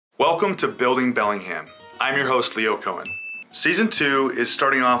Welcome to Building Bellingham. I'm your host, Leo Cohen. Season 2 is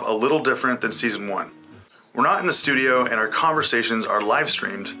starting off a little different than Season 1. We're not in the studio and our conversations are live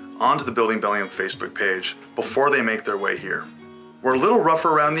streamed onto the Building Bellingham Facebook page before they make their way here. We're a little rougher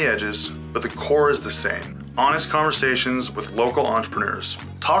around the edges, but the core is the same. Honest conversations with local entrepreneurs,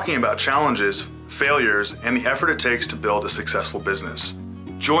 talking about challenges, failures, and the effort it takes to build a successful business.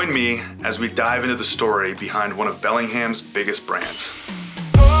 Join me as we dive into the story behind one of Bellingham's biggest brands.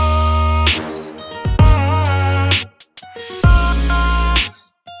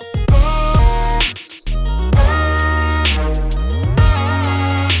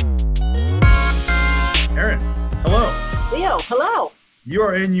 Hello. You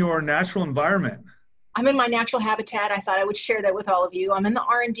are in your natural environment. I'm in my natural habitat. I thought I would share that with all of you. I'm in the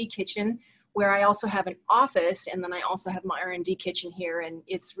R&D kitchen where I also have an office, and then I also have my R&D kitchen here, and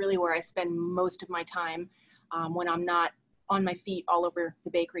it's really where I spend most of my time when I'm not on my feet all over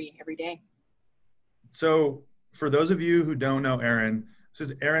the bakery every day. So for those of you who don't know Erin, this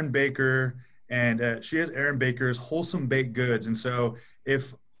is Erin Baker, and she has Erin Baker's Wholesome Baked Goods. And so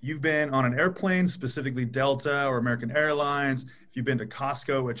if you've been on an airplane, specifically Delta or American Airlines, if you've been to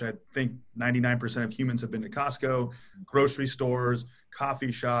Costco, which I think 99% of humans have been to Costco, grocery stores, coffee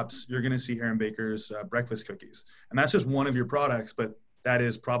shops, you're going to see Erin Baker's breakfast cookies. And that's just one of your products, but that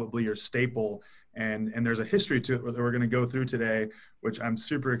is probably your staple. And there's a history to it that we're going to go through today, which I'm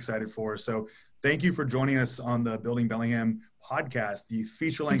super excited for. So thank you for joining us on the Building Bellingham podcast, the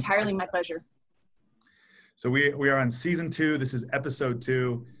feature-length. Entirely my pleasure. So we are on season 2. This is episode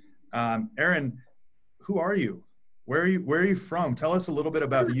 2. Erin, who are you? Where are you from? Tell us a little bit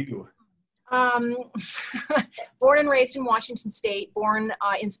about you. Born and raised in Washington State, born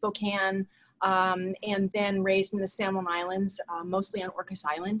in Spokane, and then raised in the San Juan Islands, mostly on Orcas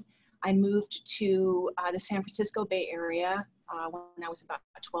Island. I moved to the San Francisco Bay Area when I was about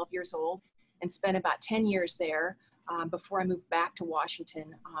 12 years old and spent about 10 years there before I moved back to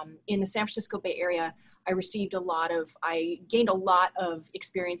Washington. In the San Francisco Bay Area, I gained a lot of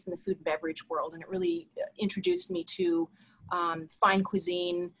experience in the food and beverage world, and it really introduced me to fine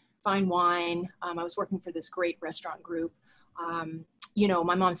cuisine, fine wine. I was working for this great restaurant group.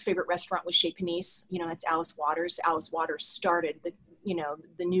 My mom's favorite restaurant was Chez Panisse. That's Alice Waters. Alice Waters started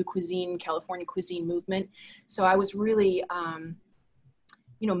the new cuisine, California cuisine movement. So I was really,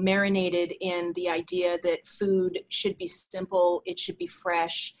 marinated in the idea that food should be simple, it should be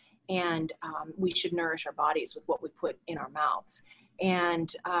fresh, and we should nourish our bodies with what we put in our mouths.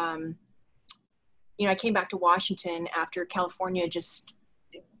 And, I came back to Washington after California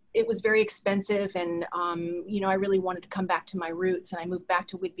it was very expensive. And, I really wanted to come back to my roots, and I moved back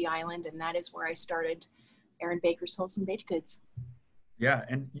to Whidbey Island, and that is where I started Erin Baker's Wholesome Baked Goods. Yeah.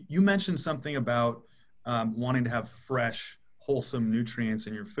 And you mentioned something about wanting to have fresh, wholesome nutrients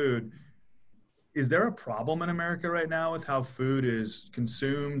in your food. Is there a problem in America right now with how food is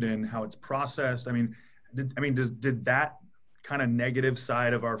consumed and how it's processed? Did that kind of negative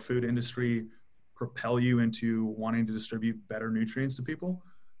side of our food industry propel you into wanting to distribute better nutrients to people?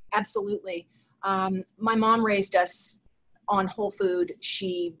 Absolutely. My mom raised us on whole food.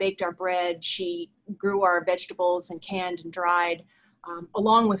 She baked our bread. She grew our vegetables and canned and dried,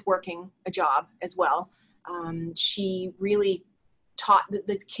 along with working a job as well. She really taught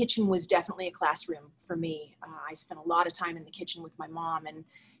the kitchen was definitely a classroom for me. I spent a lot of time in the kitchen with my mom, and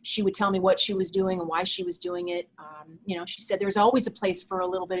she would tell me what she was doing and why she was doing it. She said there's always a place for a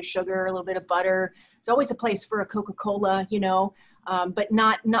little bit of sugar, a little bit of butter. There's always a place for a Coca-Cola, but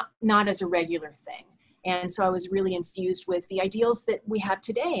not as a regular thing. And so I was really infused with the ideals that we have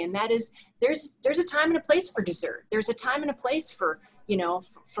today. And that is, there's a time and a place for dessert. There's a time and a place for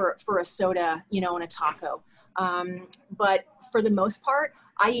a soda, and a taco. But for the most part,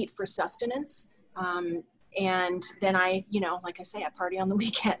 I eat for sustenance. And then I, like I say, I party on the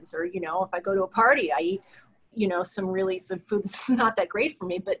weekends, or, if I go to a party, I eat, some food that's not that great for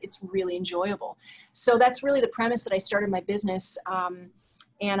me, but it's really enjoyable. So that's really the premise that I started my business.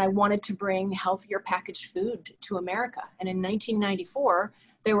 And I wanted to bring healthier packaged food to America. And in 1994,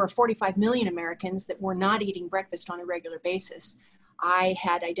 there were 45 million Americans that were not eating breakfast on a regular basis. I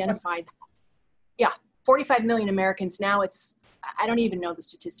had identified, 45 million Americans. Now I don't even know the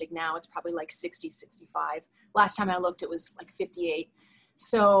statistic now. It's probably like 60, 65. Last time I looked, it was like 58.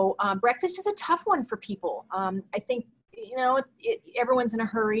 So breakfast is a tough one for people. I think, everyone's in a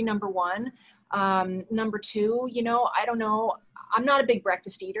hurry, number one. Number two, I don't know. I'm not a big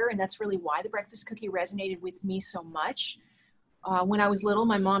breakfast eater, and that's really why the breakfast cookie resonated with me so much. When I was little,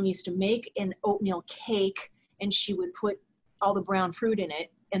 my mom used to make an oatmeal cake, and she would put all the brown fruit in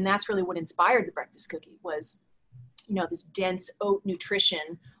it. And that's really what inspired the breakfast cookie was, this dense oat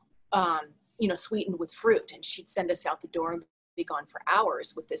nutrition sweetened with fruit, and she'd send us out the door and be gone for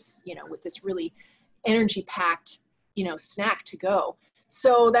hours with this, with this really energy packed, snack to go.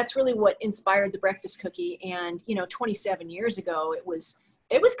 So that's really what inspired the breakfast cookie. And, 27 years ago, it was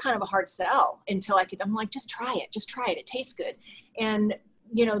kind of a hard sell until I'm like, just try it. It tastes good. And,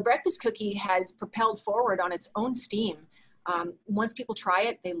 the breakfast cookie has propelled forward on its own steam. Once people try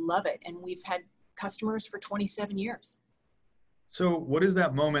it, they love it. And we've had customers for 27 years. So what is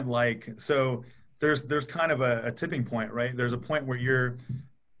that moment like? So there's kind of a tipping point, right? There's a point where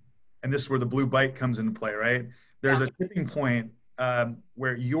and this is where the blue bite comes into play, right? There's Yeah. a tipping point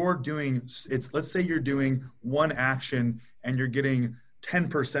where let's say you're doing one action and you're getting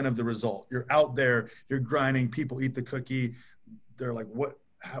 10% of the result. You're out there, you're grinding, people eat the cookie. They're like,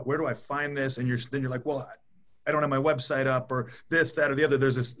 where do I find this? And then you're like, well, I don't have my website up, or this, that, or the other.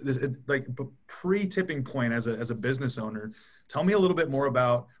 There's this like pre-tipping point as a business owner. Tell me a little bit more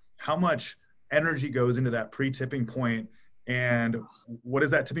about how much energy goes into that pre-tipping point, and what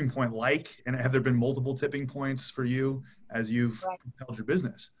is that tipping point like? And have there been multiple tipping points for you as you've propelled your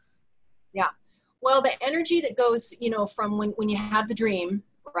business? Yeah. Well, the energy that goes, from when you have the dream,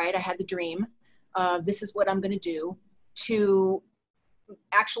 right? I had the dream, this is what I'm going to do, to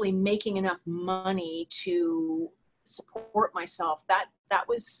actually making enough money to support myself. It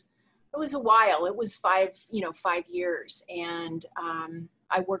was a while. It was 5 years. And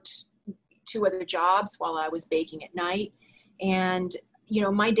I worked 2 other jobs while I was baking at night. And,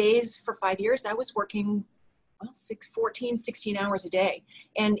 my days for 5 years, I was working 16 hours a day.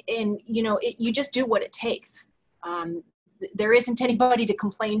 And you just do what it takes. There isn't anybody to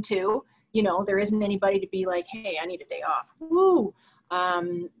complain to, there isn't anybody to be like, hey, I need a day off. Woo.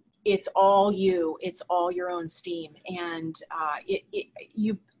 It's all you, it's all your own steam. And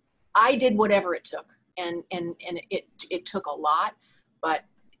I did whatever it took, and it took a lot, but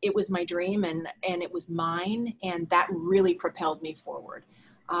it was my dream, and it was mine. And that really propelled me forward.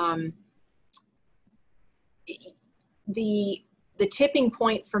 The tipping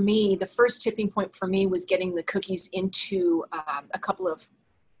point for me, the first tipping point for me, was getting the cookies into a couple of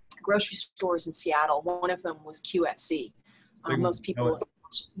grocery stores in Seattle. One of them was QFC. Most people in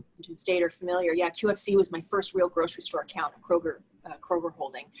Washington State are familiar. Yeah, QFC was my first real grocery store account, Kroger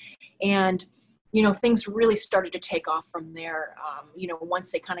holding. And, things really started to take off from there.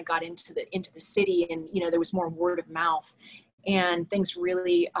 Once they kind of got into the city, and, there was more word of mouth, and things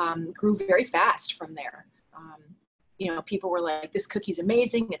really grew very fast from there. People were like, this cookie's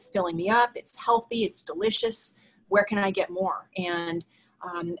amazing. It's filling me up. It's healthy. It's delicious. Where can I get more? And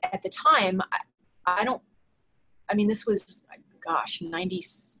at the time, this was,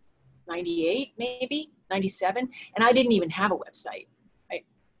 98, maybe 97. And I didn't even have a website.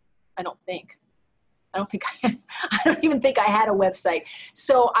 I don't even think I had a website.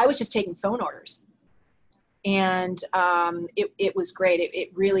 So I was just taking phone orders. And it was great. It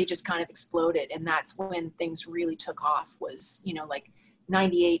really just kind of exploded. And that's when things really took off, was, like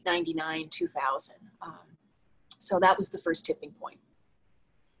 98, 99, 2000. So that was the first tipping point.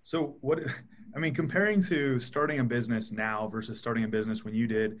 So comparing to starting a business now versus starting a business when you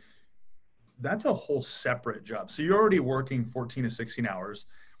did, that's a whole separate job. So you're already working 14 to 16 hours,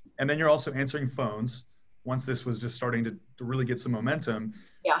 and then you're also answering phones once this was just starting to really get some momentum.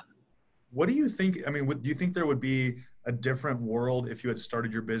 Yeah. What do you think? Do you think there would be a different world if you had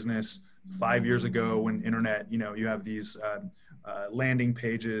started your business 5 years ago, when internet, you have these landing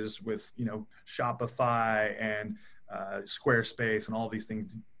pages with, Shopify and Squarespace and all these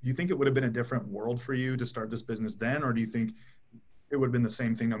things? Do you think it would have been a different world for you to start this business then? Or do you think it would have been the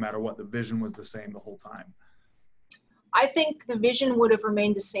same thing no matter what? The vision was the same the whole time? I think the vision would have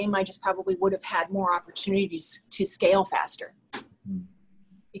remained the same. I just probably would have had more opportunities to scale faster. Mm-hmm.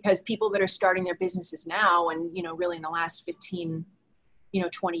 Because people that are starting their businesses now, and, really in the last 15,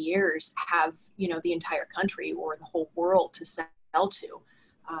 20 years, have, the entire country or the whole world to sell to.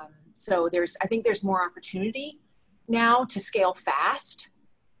 So I think there's more opportunity now to scale fast.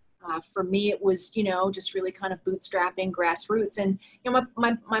 For me, it was, just really kind of bootstrapping, grassroots. And,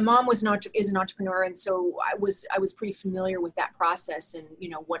 my mom is an entrepreneur. And so I was pretty familiar with that process and,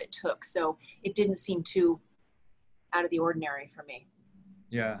 what it took. So it didn't seem too out of the ordinary for me.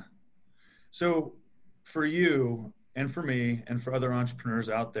 Yeah. So for you and for me and for other entrepreneurs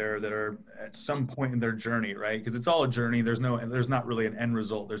out there that are at some point in their journey, right? Because it's all a journey. There's not really an end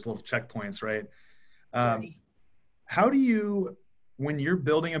result. There's little checkpoints, right? How do you, when you're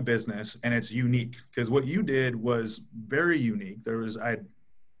building a business and it's unique, because what you did was very unique.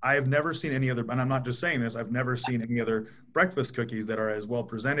 I have never seen any other, and I'm not just saying this, I've never seen any other breakfast cookies that are as well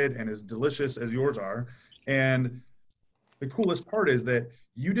presented and as delicious as yours are. And the coolest part is that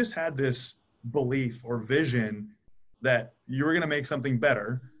you just had this belief or vision that you were going to make something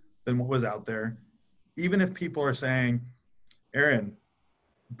better than what was out there. Even if people are saying, Erin,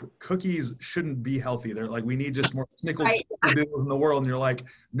 cookies shouldn't be healthy. They're like, we need just more Right. snickerdoodles in the world. And you're like,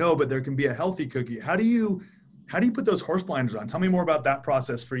 no, but there can be a healthy cookie. How do you put those horse blinders on? Tell me more about that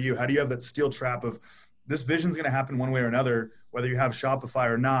process for you. How do you have that steel trap of this vision's going to happen one way or another, whether you have Shopify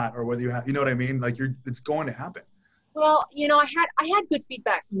or not, or whether you have, you know what I mean? Like it's going to happen. Well, I had good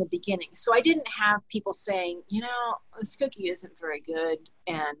feedback from the beginning. So I didn't have people saying, this cookie isn't very good,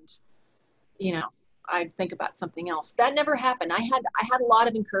 and I'd think about something else. That never happened. I had a lot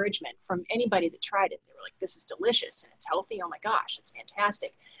of encouragement from anybody that tried it. They were like, this is delicious and it's healthy. Oh my gosh, it's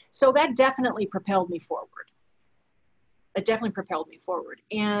fantastic. So that definitely propelled me forward. It definitely propelled me forward.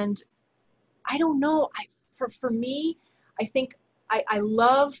 And I don't know, for me, I think I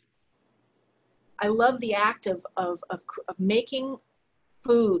love the act of making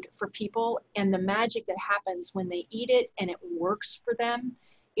food for people and the magic that happens when they eat it and it works for them.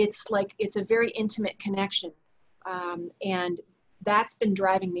 It's a very intimate connection. And that's been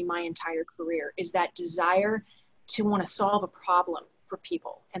driving me my entire career, is that desire to want to solve a problem for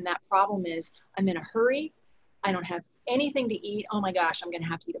people. And that problem is, I'm in a hurry. I don't have anything to eat. Oh my gosh, I'm going to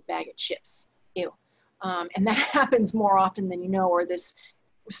have to eat a bag of chips. Ew. And that happens more often than you know, or this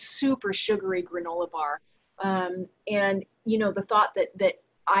super sugary granola bar. And the thought that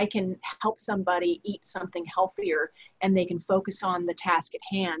I can help somebody eat something healthier and they can focus on the task at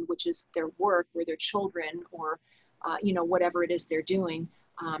hand, which is their work or their children or, whatever it is they're doing,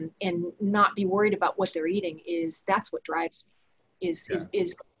 and not be worried about what they're eating, that's what drives me,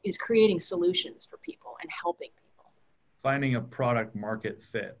 is creating solutions for people and helping people. Finding a product market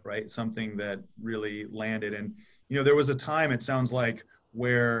fit, right? Something that really landed. And, there was a time, it sounds like,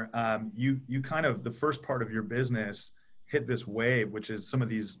 where you kind of, the first part of your business hit this wave, which is some of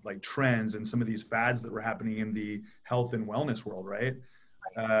these like trends and some of these fads that were happening in the health and wellness world, right?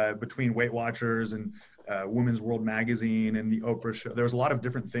 Between Weight Watchers and Women's World Magazine and the Oprah show. There was a lot of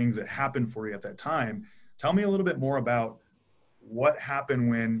different things that happened for you at that time. Tell me a little bit more about what happened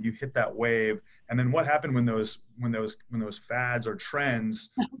when you hit that wave, and then what happened when those fads or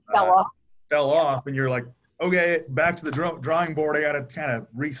trends uh, fell off, and you're like, okay, back to the drawing board. I got to kind of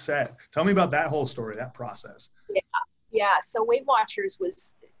reset. Tell me about that whole story, that process. Yeah. So Weight Watchers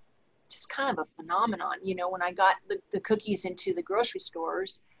was just kind of a phenomenon. When I got the cookies into the grocery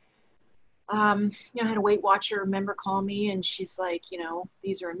stores, I had a Weight Watcher member call me, and she's like,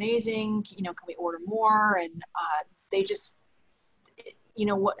 these are amazing. Can we order more? And they just,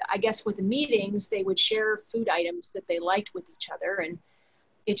 what I guess with the meetings, they would share food items that they liked with each other, and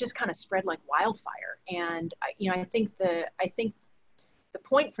it just kind of spread like wildfire. And I think the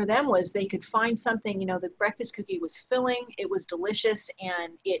point for them was they could find something. The breakfast cookie was filling, it was delicious,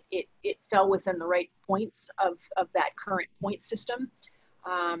 and it fell within the right points of that current point system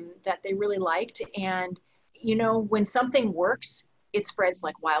that they really liked. And when something works, it spreads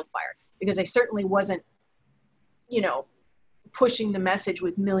like wildfire, because I certainly wasn't pushing the message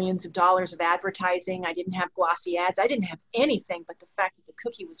with millions of dollars of advertising. I didn't have glossy ads. I didn't have anything but the fact that the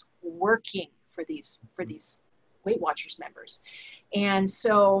cookie was working for these Weight Watchers members. And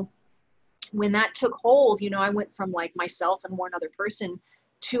so when that took hold, I went from like myself and one other person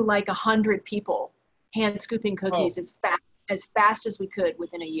to like 100 people hand scooping cookies as fast as we could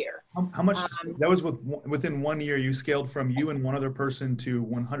within a year. How much, that was within 1 year, you scaled from you and one other person to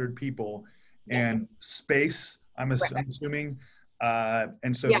 100 people, and space, I'm assuming.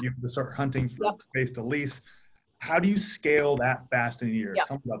 And so you have to start hunting for space to lease. How do you scale that fast in a year?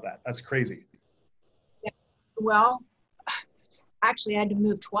 Tell me about that. That's crazy. Well, actually I had to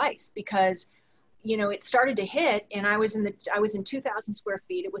move twice, because it started to hit, and I was in 2,000 square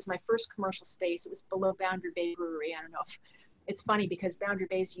feet. It was my first commercial space. It was below Boundary Bay Brewery. I don't know if it's funny, because Boundary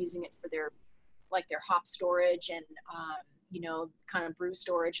Bay is using it for their hop storage and kind of brew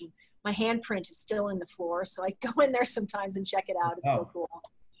storage, and my handprint is still in the floor, so I go in there sometimes and check it out. It's so cool.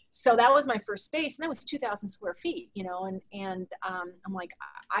 So that was my first space, and that was 2,000 square feet, and I'm like,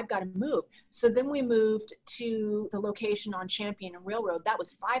 I've got to move. So then we moved to the location on Champion and Railroad. That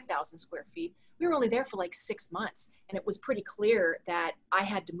was 5,000 square feet. We were only there for like 6 months, and it was pretty clear that I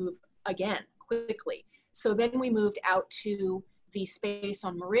had to move again quickly. So then we moved out to the space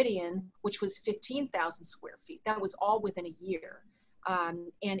on Meridian, which was 15,000 square feet. That was all within a year.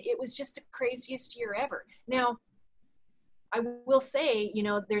 And it was just the craziest year ever. Now, I will say,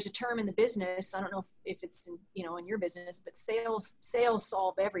 there's a term in the business. I don't know if it's in your business, but sales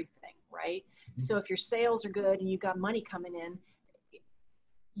solve everything, right? Mm-hmm. So if your sales are good and you've got money coming in,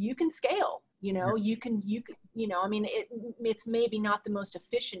 you can scale. You know, I mean, it's maybe not the most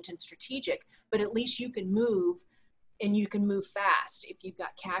efficient and strategic, but at least you can move, and you can move fast if you've got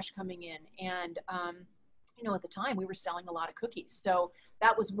cash coming in. And, at the time we were selling a lot of cookies. So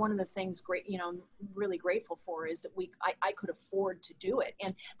that was one of the things I'm really grateful for, is that I could afford to do it.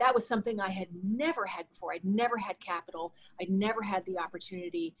 And that was something I had never had before. I'd never had capital. I'd never had the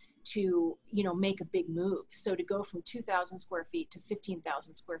opportunity to, make a big move. So to go from 2,000 square feet to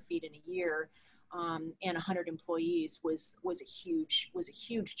 15,000 square feet in a year, and 100 employees was a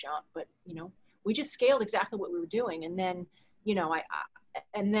huge jump. But, we just scaled exactly what we were doing. And then,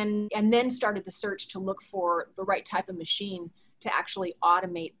 and then started the search to look for the right type of machine to actually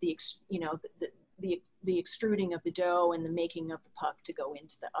automate the extruding of the dough and the making of the puck to go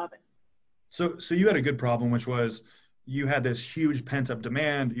into the oven. So you had a good problem, which was you had this huge pent up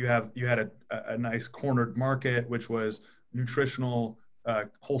demand. You had a nice cornered market, which was nutritional,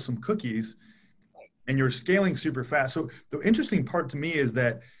 wholesome cookies, and you're scaling super fast. So the interesting part to me is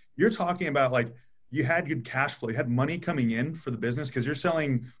that you're talking about, like, you had good cash flow, you had money coming in for the business, because you're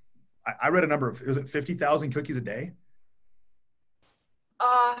selling, I read a number of, was it 50,000 cookies a day?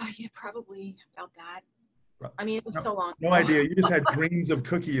 Yeah, probably about that. I mean, it was so long. No idea. You just had dreams of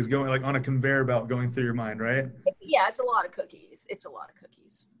cookies going, like, on a conveyor belt going through your mind, right? Yeah, it's a lot of cookies. It's a lot of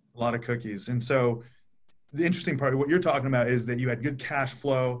cookies. A lot of cookies. And so the interesting part of what you're talking about is that you had good cash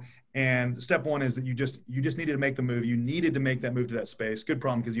flow. And step one is that you just needed to make the move. You needed to make that move to that space. Good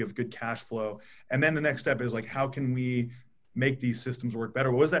problem, because you have good cash flow. And then the next step is, like, how can we make these systems work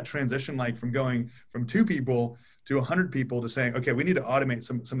better? What was that transition like from going from 2 people to 100 people to saying, okay, we need to automate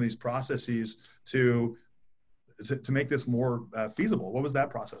some of these processes to make this more feasible? What was that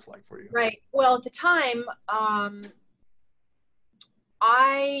process like for you? Right. Well, at the time,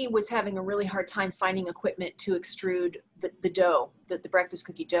 I was having a really hard time finding equipment to extrude the dough, the breakfast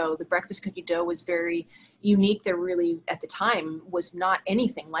cookie dough. The breakfast cookie dough was very unique. There really, at the time, was not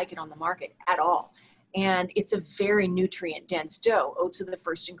anything like it on the market at all. And it's a very nutrient dense dough. Oats are the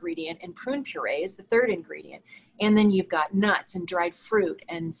first ingredient, and prune puree is the third ingredient. And then you've got nuts and dried fruit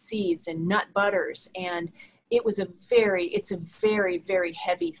and seeds and nut butters. And it's a very, very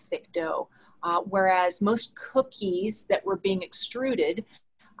heavy, thick dough. Whereas most cookies that were being extruded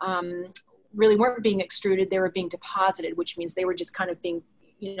really weren't being extruded, they were being deposited, which means they were just kind of being,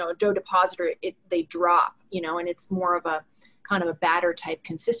 a dough depositor, they drop, and it's more of a kind of a batter type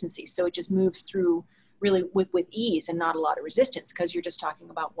consistency. So it just moves through really with ease and not a lot of resistance, because you're just talking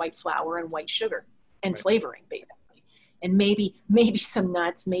about white flour and white sugar and right. Flavoring, basically. And maybe some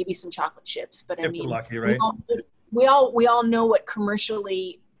nuts, maybe some chocolate chips. But I mean, lucky, right? we all know what commercial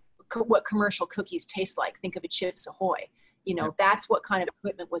cookies taste like. Think of a Chips Ahoy. That's what kind of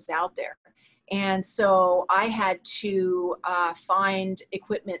equipment was out there. And so I had to find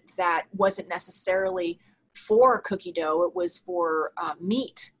equipment that wasn't necessarily for cookie dough. It was for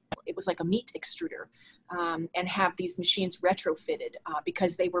meat. It was like a meat extruder, and have these machines retrofitted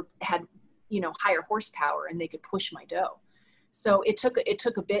because they had higher horsepower and they could push my dough. So it took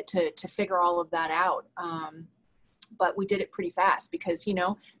a bit to figure all of that out. But we did it pretty fast because,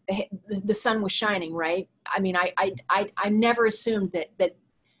 the sun was shining, right? I mean, I never assumed that,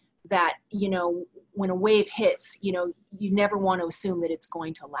 when a wave hits, you never want to assume that it's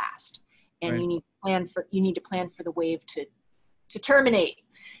going to last, and right. You need to plan for the wave to terminate.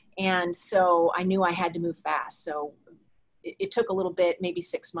 And so I knew I had to move fast. So it took a little bit, maybe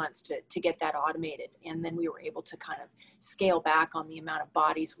 6 months to get that automated. And then we were able to kind of scale back on the amount of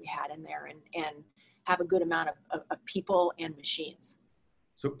bodies we had in there and have a good amount of people and machines.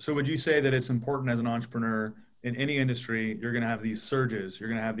 So would you say that it's important as an entrepreneur in any industry, you're going to have these surges, you're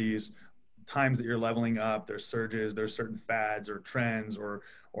going to have these times that you're leveling up, there's surges, there's certain fads or trends or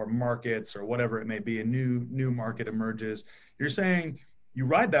markets or whatever it may be, a new market emerges. You're saying you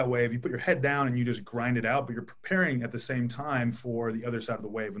ride that wave, you put your head down and you just grind it out, but you're preparing at the same time for the other side of the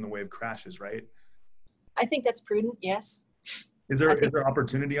wave when the wave crashes, right? I think that's prudent, yes. Is there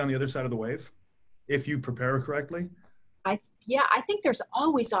opportunity on the other side of the wave if you prepare correctly? I think there's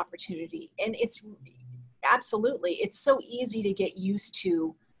always opportunity, and it's absolutely, it's so easy to get used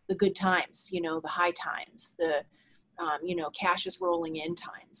to the good times, the high times, the, cash is rolling in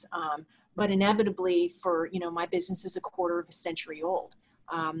times. But inevitably for, my business is a quarter of a century old.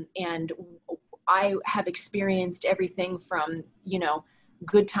 And I have experienced everything from,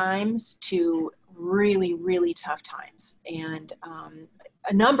 good times to really, really tough times, and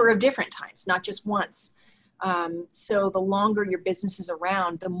a number of different times, not just once. So the longer your business is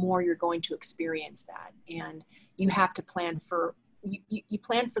around, the more you're going to experience that. And you have to plan for, you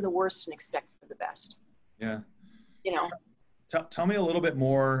plan for the worst and expect for the best. Yeah. Tell me a little bit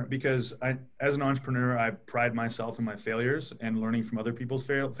more, because as an entrepreneur, I pride myself in my failures and learning from other people's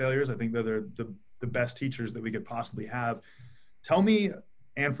failures. I think that they're the best teachers that we could possibly have. Tell me,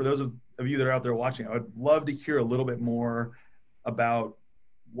 and for those of you that are out there watching, I would love to hear a little bit more about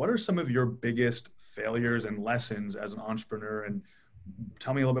what are some of your biggest failures and lessons as an entrepreneur, and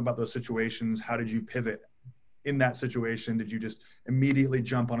tell me a little bit about those situations. How did you pivot in that situation? Did you just immediately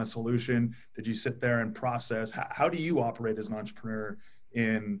jump on a solution? Did you sit there and process? How do you operate as an entrepreneur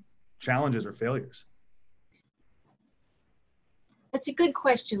in challenges or failures? That's a good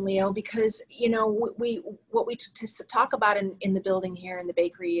question, Leo, because, what we talk about in the building here in the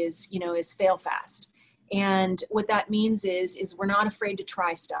bakery is fail fast. And what that means is we're not afraid to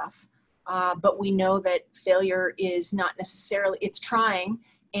try stuff, but we know that failure is not necessarily, it's trying.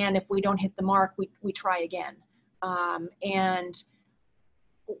 And if we don't hit the mark, we try again. And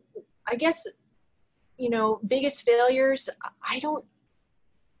I guess, biggest failures,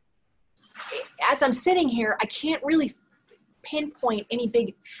 as I'm sitting here, I can't really pinpoint any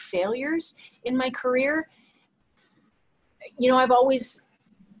big failures in my career. I've always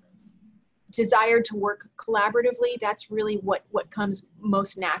desired to work collaboratively. That's really what comes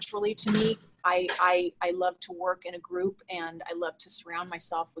most naturally to me. I love to work in a group, and I love to surround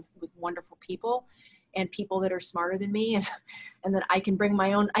myself with wonderful people and people that are smarter than me, and that I can bring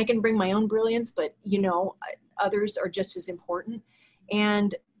my own brilliance, but others are just as important.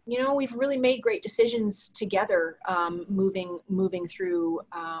 And we've really made great decisions together, moving through,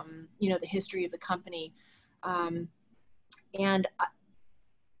 the history of the company. And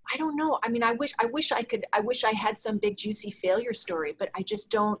I don't know. I mean, I wish I had some big juicy failure story, but I just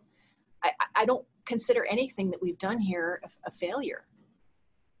don't. I don't consider anything that we've done here a failure.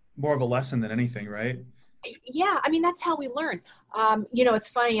 More of a lesson than anything, right? Yeah, I mean, that's how we learn. It's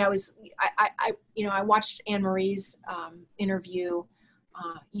funny. I watched Anne Marie's interview.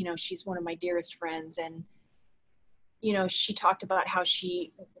 She's one of my dearest friends, and she talked about how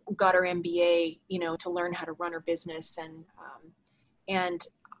she got her MBA, to learn how to run her business, and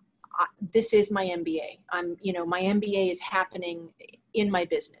this is my MBA. My MBA is happening in my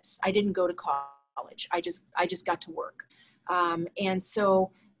business. I didn't go to college. I just got to work, and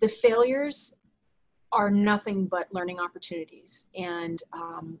so the failures are nothing but learning opportunities. And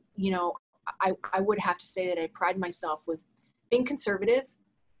I would have to say that I pride myself with being conservative,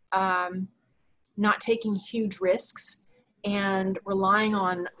 not taking huge risks, and relying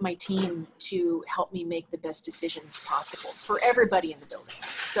on my team to help me make the best decisions possible for everybody in the building.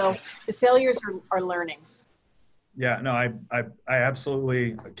 So the failures are learnings. Yeah, no, I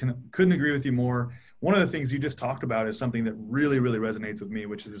absolutely couldn't agree with you more. One of the things you just talked about is something that really, really resonates with me,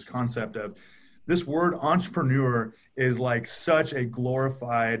 which is this concept of this word entrepreneur is like such a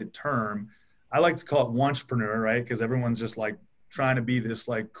glorified term. I like to call it wantrepreneur, right? Because everyone's just like trying to be this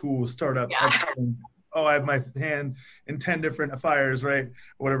like cool startup. Yeah. Oh, I have my hand in 10 different fires, right?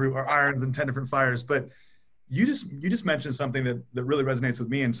 Whatever, or irons in 10 different fires. But you just mentioned something that really resonates with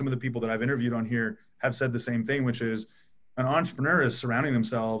me, and some of the people that I've interviewed on here have said the same thing, which is an entrepreneur is surrounding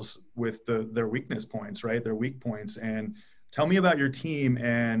themselves with their weakness points, right? Their weak points. And tell me about your team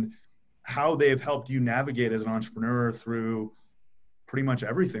and how they've helped you navigate as an entrepreneur through pretty much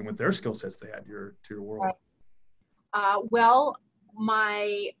everything with their skill sets they add to your world. Well,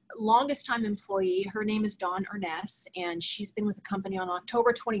 my longest time employee, her name is Dawn Ernest, and she's been with the company on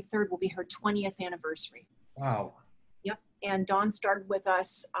October 23rd will be her 20th anniversary. Wow. Yep. And Dawn started with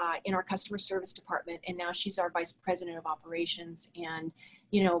us in our customer service department, and now she's our vice president of operations. And,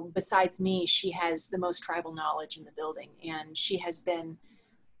 besides me, she has the most tribal knowledge in the building, and she has been,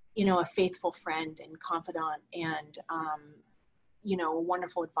 a faithful friend and confidant, and, a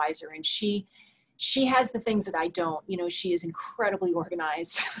wonderful advisor. And she has the things that I don't. She is incredibly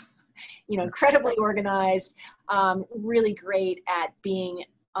organized, really great at being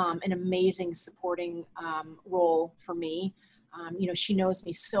an amazing supporting role for me. She knows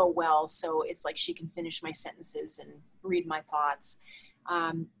me so well, so it's like she can finish my sentences and read my thoughts.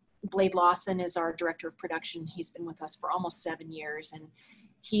 Blade Lawson is our director of production. He's been with us for almost 7 years, and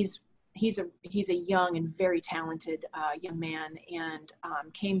he's a young and very talented young man, and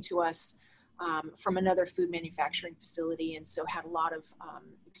came to us from another food manufacturing facility, and so had a lot of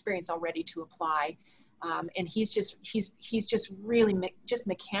experience already to apply. And he's just really just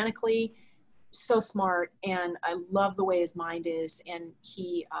mechanically so smart, and I love the way his mind is, and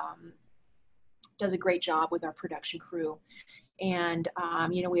he does a great job with our production crew. And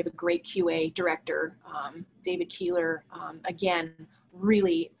we have a great QA director, David Keeler. Again,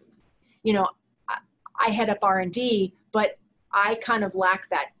 really, I head up R&D, but I kind of lack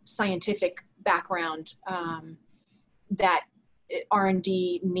that scientific background that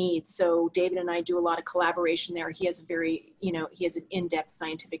R&D needs. So David and I do a lot of collaboration there. He has a very, he has an in-depth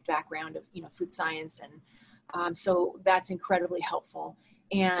scientific background of, food science. And so that's incredibly helpful.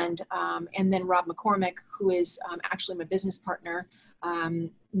 And then Rob McCormick, who is actually my business partner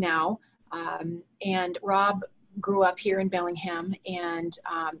now. And Rob grew up here in Bellingham, and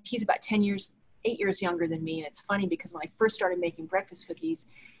he's about 8 years younger than me. And it's funny because when I first started making breakfast cookies,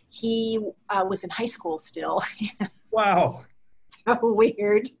 he was in high school still. Wow. So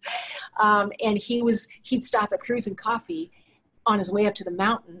weird. And he'd stop at Cruise and Coffee on his way up to the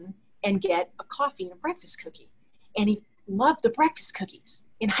mountain and get a coffee and a breakfast cookie. And he loved the breakfast cookies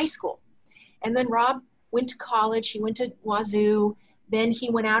in high school. And then Rob went to college. He went to Wazoo. Then he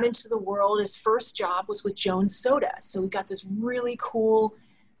went out into the world. His first job was with Jones Soda. So he got this really cool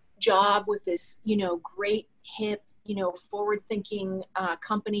job with this, great hip, forward-thinking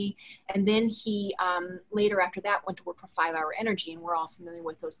company. And then he later after that went to work for 5 Hour Energy, and we're all familiar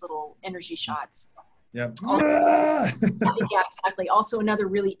with those little energy shots. Yeah. Yeah, exactly. Also another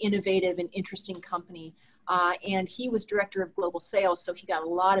really innovative and interesting company. And he was director of global sales, so he got a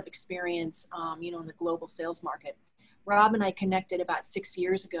lot of experience, in the global sales market. Rob and I connected about 6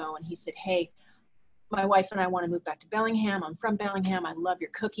 years ago, and he said, "Hey, my wife and I want to move back to Bellingham. I'm from Bellingham. I love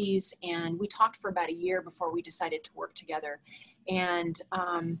your cookies." And we talked for about a year before we decided to work together. And,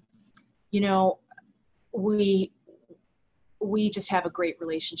 we just have a great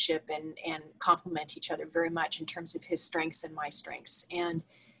relationship and complement each other very much in terms of his strengths and my strengths. And,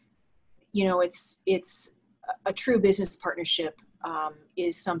 it's a true business partnership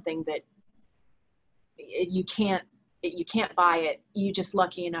is something that you can't buy it. You're just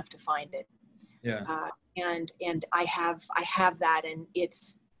lucky enough to find it. Yeah. And I have that, and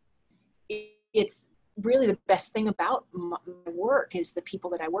it's really the best thing about my work is the people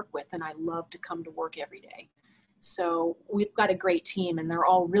that I work with, and I love to come to work every day. So we've got a great team, and they're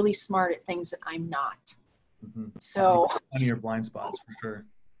all really smart at things that I'm not. Mm-hmm. So on your blind spots for sure.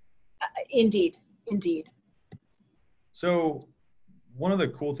 Indeed. So one of the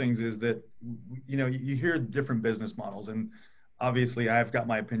cool things is that, you hear different business models, and obviously I've got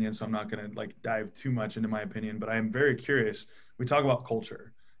my opinion, so I'm not going to dive too much into my opinion, but I'm very curious. We talk about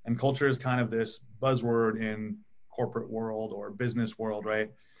culture, and culture is kind of this buzzword in corporate world or business world,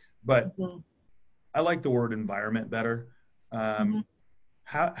 right? But Mm-hmm. I like the word environment better.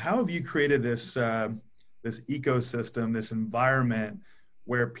 How have you created this ecosystem, this environment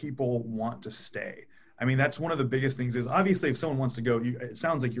where people want to stay? I mean, that's one of the biggest things is obviously if someone wants to go, it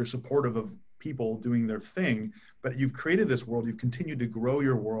sounds like you're supportive of people doing their thing, but you've created this world, you've continued to grow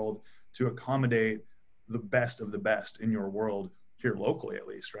your world to accommodate the best of the best in your world here locally, at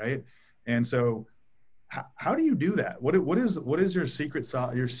least, right? And so how do you do that? What is your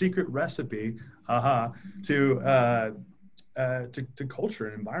secret recipe, to culture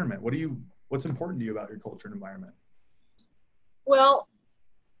and environment? What's important to you about your culture and environment? Well,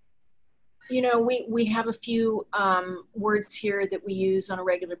 we have a few words here that we use on a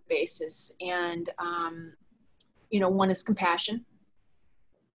regular basis, and one is compassion,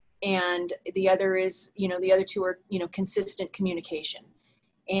 and the other is, the other two are, consistent communication.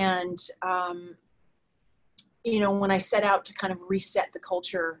 And when I set out to kind of reset the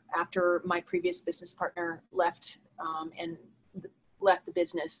culture after my previous business partner left the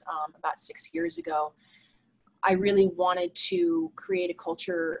business about 6 years ago, I really wanted to create a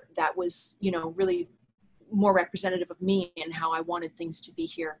culture that was, really more representative of me and how I wanted things to be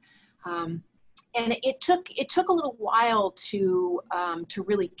here. And it took a little while to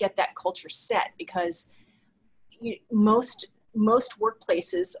really get that culture set, because most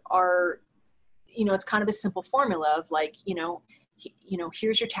workplaces are, it's kind of a simple formula of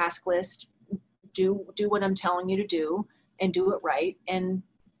here's your task list, do what I'm telling you to do and do it right. And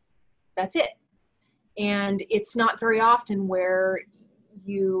that's it. And it's not very often where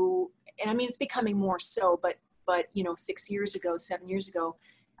and I mean, it's becoming more so, but 6 years ago, 7 years ago,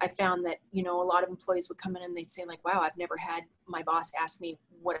 I found that, a lot of employees would come in and they'd say wow, I've never had my boss ask me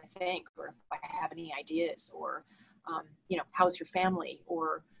what I think, or if I have any ideas, or, how's your family,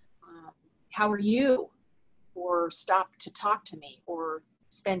 or how are you, or stop to talk to me, or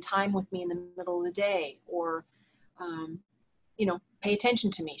spend time with me in the middle of the day, or, pay attention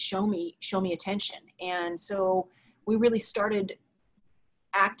to me, show me attention. And so we really started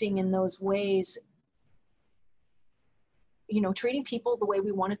acting in those ways, treating people the way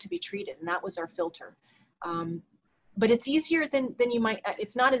we wanted to be treated. And that was our filter. But it's easier than you might,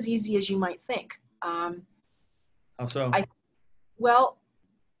 it's not as easy as you might think. How so? Well,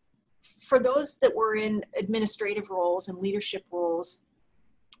 for those that were in administrative roles and leadership roles,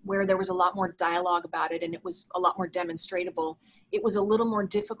 where there was a lot more dialogue about it and it was a lot more demonstrable, it was a little more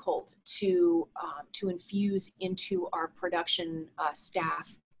difficult to infuse into our production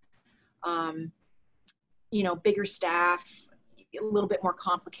staff. Bigger staff, a little bit more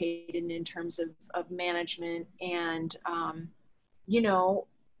complicated in terms of management, and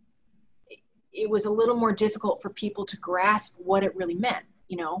it was a little more difficult for people to grasp what it really meant.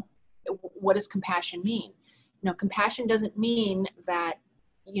 What does compassion mean? Compassion doesn't mean that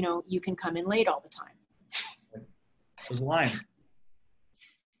you can come in late all the time. There's a line.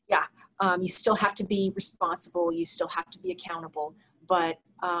 Yeah. You still have to be responsible. You still have to be accountable. But,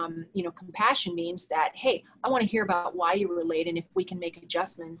 compassion means that, hey, I want to hear about why you were late and if we can make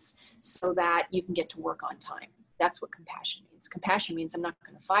adjustments so that you can get to work on time. That's what compassion means. Compassion means I'm not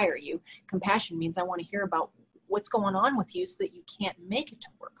going to fire you. Compassion means I want to hear about what's going on with you so that you can't make it to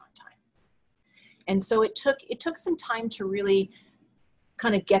work on time. And so it took some time to really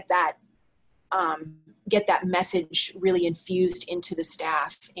kind of get that message really infused into the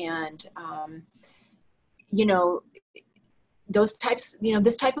staff. And, this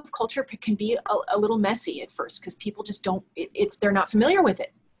type of culture can be a little messy at first because people just they're not familiar with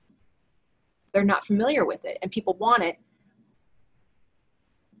it. They're not familiar with it, and people want it.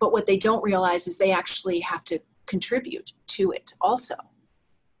 But what they don't realize is they actually have to contribute to it also.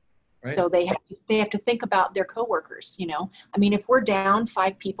 Right. So they have to think about their coworkers, if we're down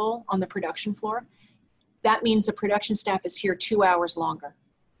 5 people on the production floor, that means the production staff is here 2 hours longer.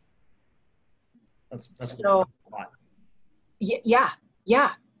 That's so, a lot. Yeah.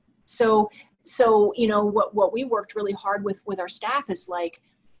 So what we worked really hard with our staff is like,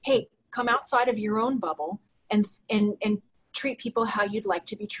 hey, come outside of your own bubble and treat people how you'd like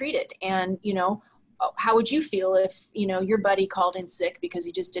to be treated. And, how would you feel if, your buddy called in sick because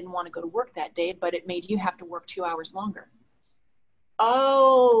he just didn't want to go to work that day, but it made you have to work 2 hours longer?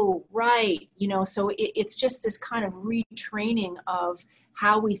 Oh, right. So it's just this kind of retraining of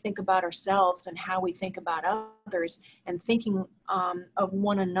how we think about ourselves and how we think about others, and thinking of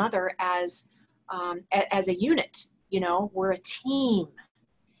one another as a unit. We're a team.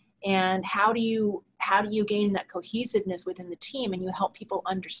 And how do you gain that cohesiveness within the team? And you help people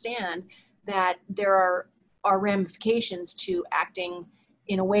understand that there are ramifications to acting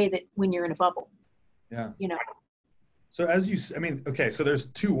in a way that when you're in a bubble. Yeah. So so there's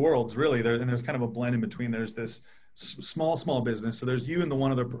 2 worlds really and there's kind of a blend in between. There's this small business. So there's you and the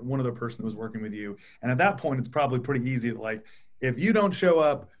one other person that was working with you. And at that point, it's probably pretty easy. Like, if you don't show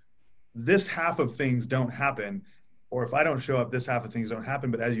up, this half of things don't happen. Or if I don't show up, this half of things don't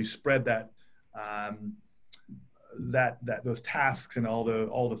happen. But as you spread that those tasks and all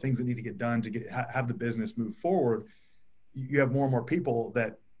the things that need to get done to have the business move forward, you have more and more people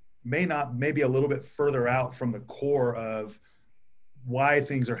that may be a little bit further out from the core of why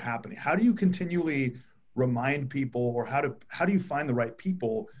things are happening. How do you continually remind people, or how do you find the right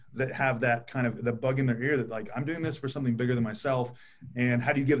people that have that kind of the bug in their ear that, like, I'm doing this for something bigger than myself? And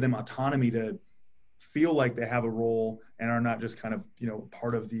how do you give them autonomy to feel like they have a role and are not just kind of,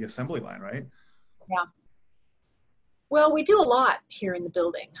 part of the assembly line, right? Yeah. Well, we do a lot here in the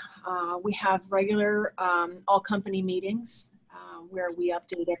building. We have regular all company meetings where we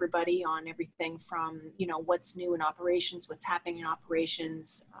update everybody on everything from, what's new in operations, what's happening in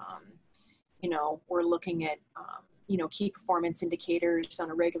operations. We're looking at, key performance indicators on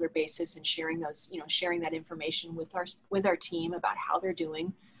a regular basis and sharing those, sharing that information with our team about how they're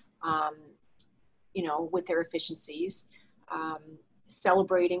doing, with their efficiencies,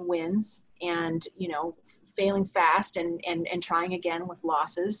 celebrating wins, and, failing fast and trying again with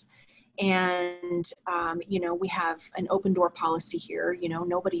losses. And, we have an open door policy here.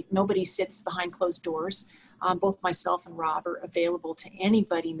 Nobody sits behind closed doors. Both myself and Rob are available to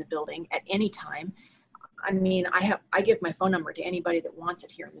anybody in the building at any time. I give my phone number to anybody that wants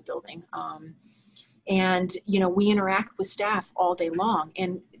it here in the building. And, we interact with staff all day long.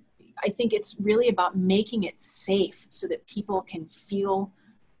 And I think it's really about making it safe so that people can feel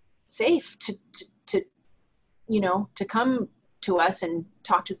safe to come to us and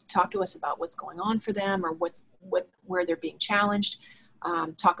talk to us about what's going on for them, or where they're being challenged,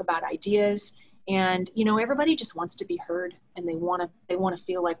 talk about ideas. And, everybody just wants to be heard, and they want to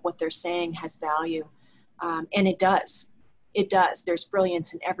feel like what they're saying has value. And it does. There's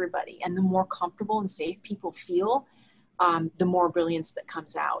brilliance in everybody. And the more comfortable and safe people feel, the more brilliance that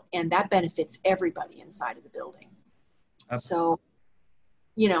comes out. And that benefits everybody inside of the building. So,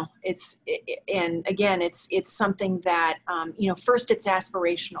 it's something that, first it's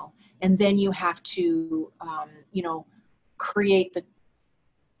aspirational, and then you have to, create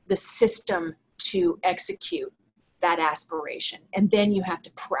the system to execute that aspiration. And then you have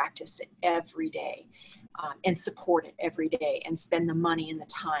to practice it every day. and support it every day and spend the money and the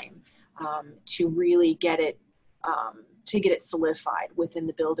time to really get it solidified within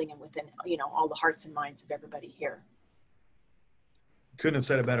the building and within, you know, all the hearts and minds of everybody here. Couldn't have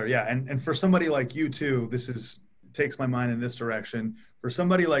said it better. Yeah. And for somebody like you too, takes my mind in this direction. For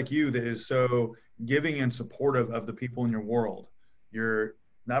somebody like you that is so giving and supportive of the people in your world,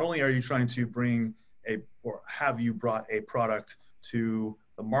 not only are you trying to have you brought a product to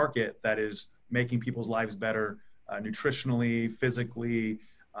the market that is making people's lives better, nutritionally, physically,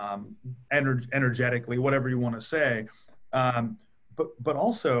 energetically, whatever you want to say. But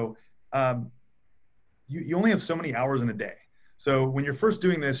also, you only have so many hours in a day. So when you're first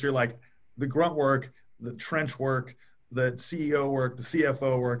doing this, you're like the grunt work, the trench work, the CEO work, the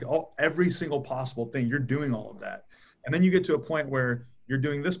CFO work, every single possible thing. You're doing all of that. And then you get to a point where you're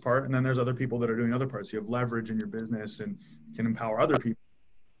doing this part, and then there's other people that are doing other parts. You have leverage in your business and can empower other people.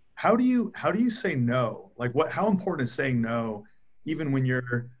 How do you say no? Like how important is saying no, even when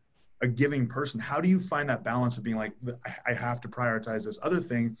you're a giving person? How do you find that balance of being like, I have to prioritize this other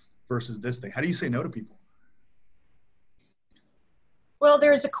thing versus this thing? How do you say no to people? Well,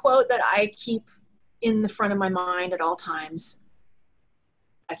 there's a quote that I keep in the front of my mind at all times.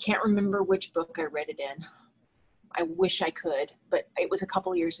 I can't remember which book I read it in. I wish I could, but it was a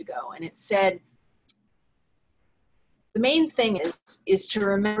couple years ago. And it said, the main thing is to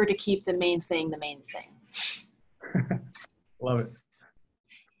remember to keep the main thing the main thing. Love it.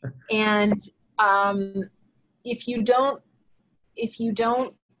 And if you don't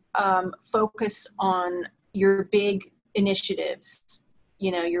focus on your big initiatives,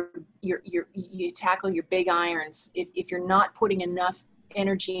 you know, you tackle your big irons. If you're not putting enough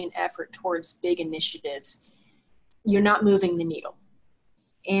energy and effort towards big initiatives, you're not moving the needle.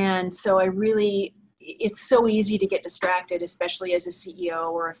 And so it's so easy to get distracted, especially as a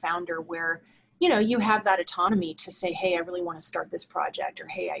CEO or a founder, where, you know, you have that autonomy to say, hey, I really want to start this project, or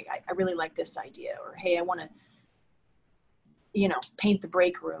hey, I really like this idea, or hey, I want to, you know, paint the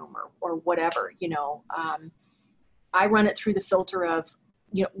break room, or whatever, you know. I run it through the filter of,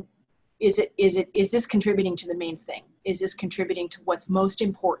 you know, is this contributing to the main thing? Is this contributing to what's most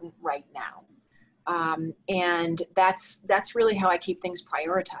important right now? And that's really how I keep things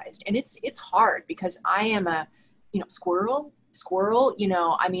prioritized. And it's hard because I am a, you know, squirrel, you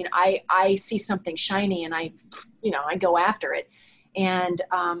know, I mean, I see something shiny and I go after it. And,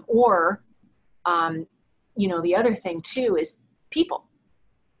 you know, the other thing too is people.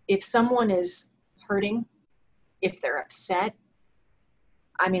 If someone is hurting, if they're upset,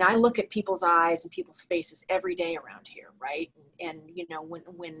 I mean, I look at people's eyes and people's faces every day around here, right? And you know,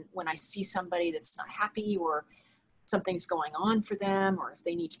 when I see somebody that's not happy, or something's going on for them, or if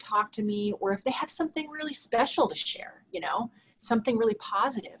they need to talk to me, or if they have something really special to share, you know, something really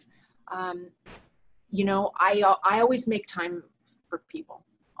positive, you know, I always make time for people,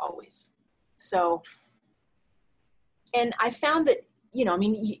 always. So, and I found that, you know, I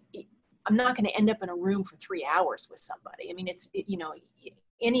mean, I'm not going to end up in a room for 3 hours with somebody. I mean, you know,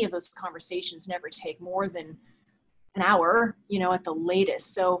 any of those conversations never take more than an hour, you know, at the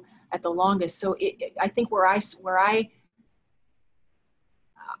latest. So at the longest. So I think where I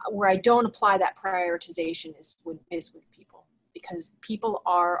don't apply that prioritization is with people, because people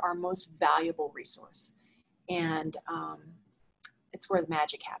are our most valuable resource. And it's where the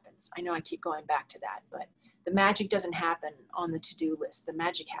magic happens. I know I keep going back to that, but the magic doesn't happen on the to-do list. The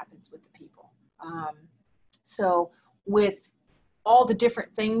magic happens with the people. So with all the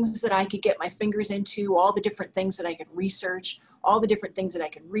different things that I could get my fingers into, all the different things that I could research, all the different things that I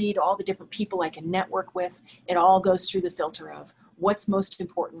can read, all the different people I can network with, it all goes through the filter of what's most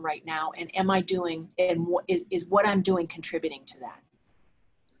important right now, and am I doing, and what is what I'm doing contributing to that?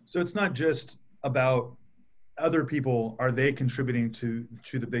 So it's not just about other people, are they contributing to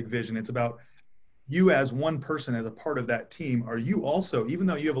the big vision? It's about you as one person, as a part of that team. Are you also, even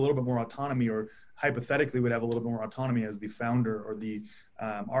though you have a little bit more autonomy, or hypothetically would have a little bit more autonomy as the founder or the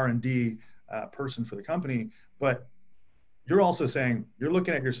R&D person for the company, but you're also saying, you're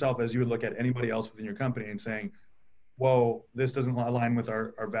looking at yourself as you would look at anybody else within your company and saying, whoa, this doesn't align with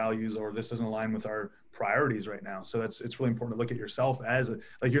our values, or this doesn't align with our priorities right now. So it's really important to look at yourself as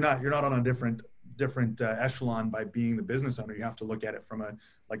like, you're not on a different echelon by being the business owner. You have to look at it from a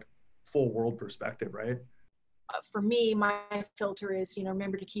like full world perspective, right? For me, my filter is, you know,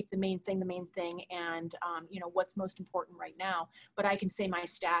 remember to keep the main thing, and, you know, what's most important right now. But I can say my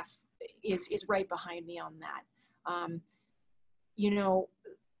staff is right behind me on that. You know,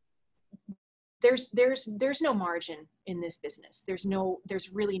 there's no margin in this business. There's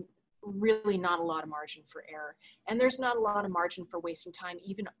really not a lot of margin for error. And there's not a lot of margin for wasting time,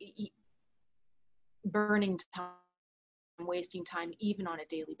 burning time, wasting time, even on a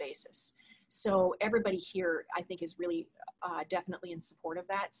daily basis. So everybody here, I think, is really definitely in support of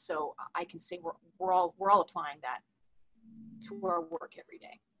that. So I can say we're all applying that to our work every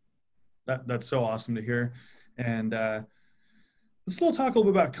day. That's so awesome to hear. And let's talk a little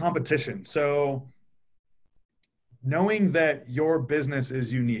bit about competition. So knowing that your business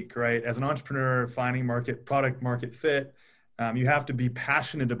is unique, right? As an entrepreneur, finding product market fit, you have to be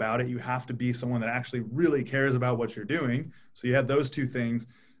passionate about it. You have to be someone that actually really cares about what you're doing. So you have those two things.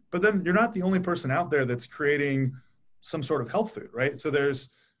 But then you're not the only person out there that's creating some sort of health food, right? So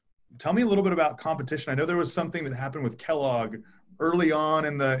tell me a little bit about competition. I know there was something that happened with Kellogg early on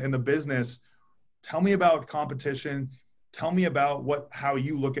in the business. Tell me about competition. Tell me about how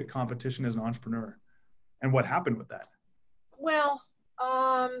you look at competition as an entrepreneur and what happened with that. Well,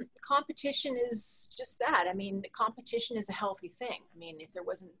 competition is just that. I mean, competition is a healthy thing. I mean, if there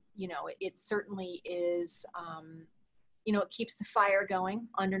wasn't, it certainly is, it keeps the fire going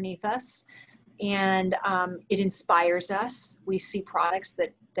underneath us, and it inspires us. We see products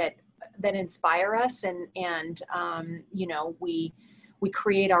that inspire us, and we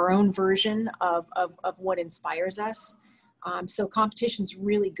create our own version of what inspires us. So competition's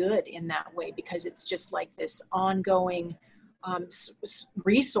really good in that way, because it's just like this ongoing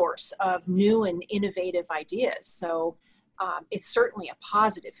resource of new and innovative ideas. So it's certainly a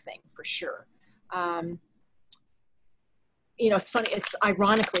positive thing for sure. It's funny. It's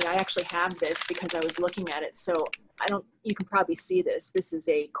ironically, I actually have this because I was looking at it. So you can probably see this. This is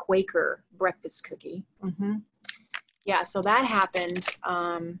a Quaker breakfast cookie. Mm-hmm. Yeah. So that happened,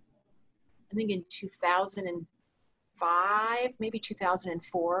 I think in 2005, maybe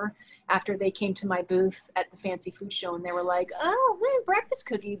 2004, after they came to my booth at the Fancy Food Show, and they were like, "Oh, breakfast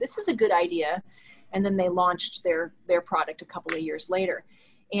cookie, this is a good idea." And then they launched their product a couple of years later.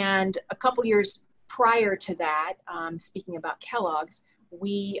 And a couple years prior to that, speaking about Kellogg's,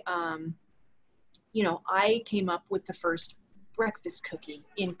 I came up with the first breakfast cookie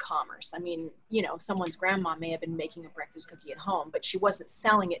in commerce. I mean, someone's grandma may have been making a breakfast cookie at home, but she wasn't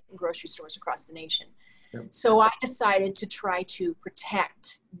selling it in grocery stores across the nation. Yep. So I decided to try to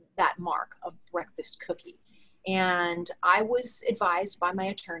protect that mark of breakfast cookie. And I was advised by my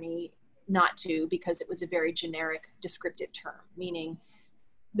attorney not to, because it was a very generic descriptive term, meaning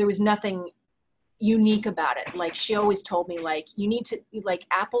there was nothing unique about it. Like, she always told me, like, you need to, like,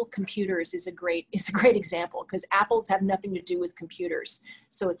 Apple computers is a great example, because apples have nothing to do with computers.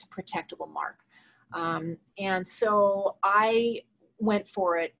 So it's a protectable mark. And so I went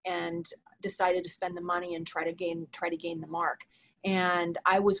for it and decided to spend the money and try to gain the mark. And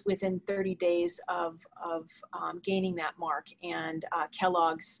I was within 30 days of gaining that mark, and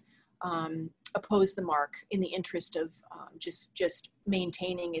Kellogg's opposed the mark in the interest of just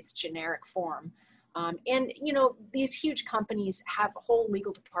maintaining its generic form. And these huge companies have whole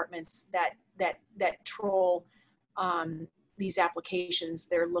legal departments that troll these applications.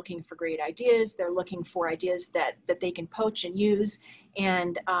 They're looking for great ideas. They're looking for ideas that they can poach and use.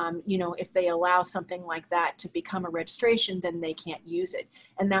 And if they allow something like that to become a registration, then they can't use it.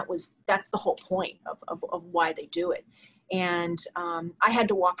 And that's the whole point of why they do it. And I had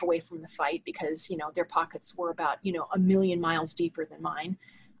to walk away from the fight because their pockets were about a million miles deeper than mine.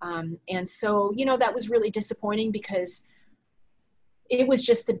 And so that was really disappointing, because it was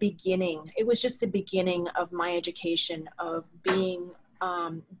just the beginning. It was just the beginning of my education of being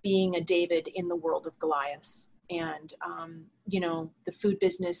a David in the world of Goliath. And the food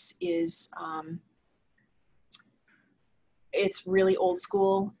business is it's really old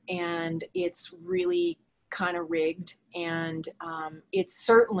school, and it's really kind of rigged, and it's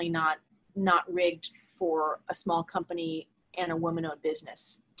certainly not rigged for a small company and a woman-owned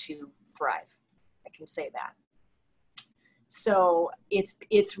business to thrive. I can say that. So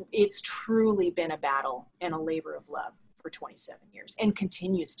it's truly been a battle and a labor of love for 27 years, and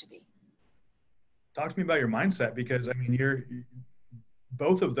continues to be. Talk to me about your mindset, because I mean,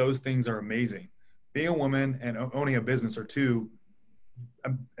 both of those things are amazing. Being a woman and owning a business are two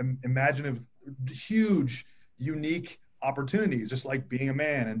imaginative, huge, unique opportunities, just like being a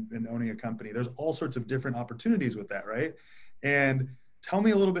man and owning a company. There's all sorts of different opportunities with that, right? And tell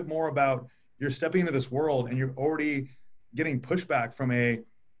me a little bit more about, you're stepping into this world and you're already getting pushback from a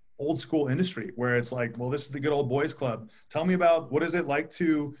old school industry where it's like, well, this is the good old boys club. Tell me about, what is it like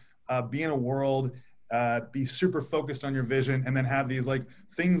to be in a world, be super focused on your vision, and then have these like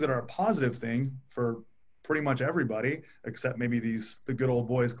things that are a positive thing for pretty much everybody, except maybe the good old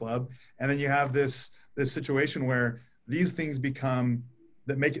boys club. And then you have this situation where these things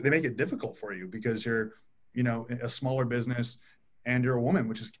they make it difficult for you because you're, a smaller business and you're a woman,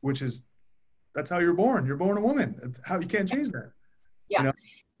 which is that's how you're born. You're born a woman. That's how you can't change that. You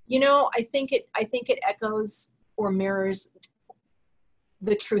Yeah. know? I think it echoes or mirrors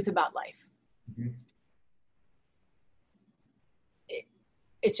the truth about life. Mhm.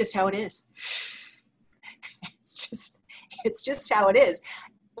 It's just how it is. It's just how it is.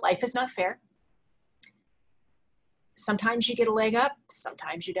 Life is not fair. Sometimes you get a leg up,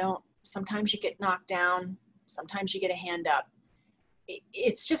 sometimes you don't. Sometimes you get knocked down, sometimes you get a hand up.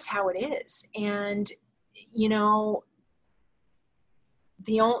 It's just how it is. And you know,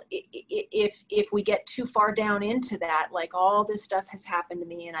 the only if we get too far down into that, like all this stuff has happened to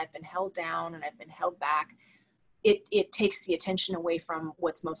me and I've been held down and I've been held back, it takes the attention away from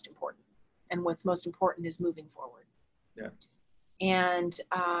what's most important. And what's most important is moving forward. Yeah. And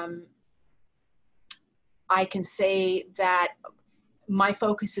I can say that my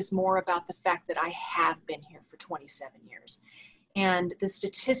focus is more about the fact that I have been here for 27 years. And the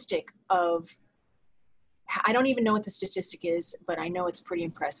statistic of, I don't even know what the statistic is, but I know it's pretty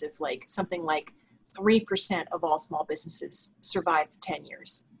impressive. Like something like 3% of all small businesses survive 10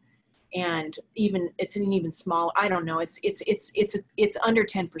 years. And even, it's an even small, I don't know, it's under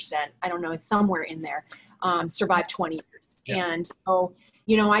 10%. I don't know, it's somewhere in there, survive 20 years. Yeah. And so,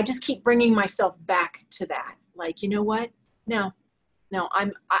 you know, I just keep bringing myself back to that. Like, you know what? No,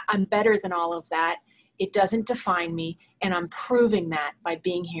 I'm better than all of that. It doesn't define me. And I'm proving that by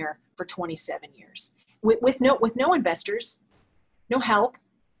being here for 27 years with no investors, no help,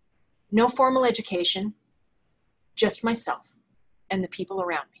 no formal education, just myself and the people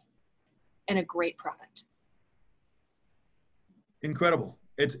around me and a great product. Incredible.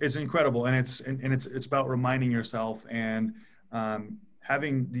 It's incredible. And it's about reminding yourself and,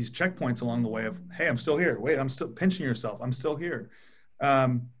 having these checkpoints along the way of, hey, I'm still here. Wait, I'm still pinching yourself. I'm still here.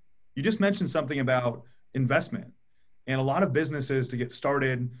 You just mentioned something about investment, and a lot of businesses to get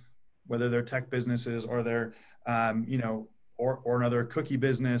started, whether they're tech businesses or they're, or another cookie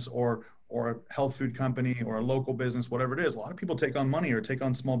business or a health food company or a local business, whatever it is. A lot of people take on money or take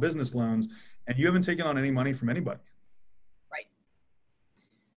on small business loans, and you haven't taken on any money from anybody. Right.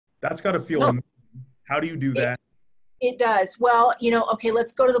 That's got to feel No, amazing. How do you do that? it does. Well, you know, okay,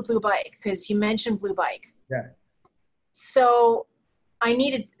 let's go to the blue bike because you mentioned blue bike. Yeah. So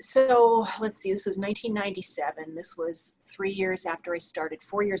let's see, this was 1997. This was 4 years after I started,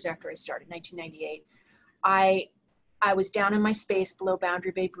 1998. I was down in my space below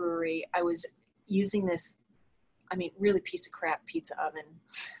Boundary Bay Brewery. I was using this, really piece of crap pizza oven.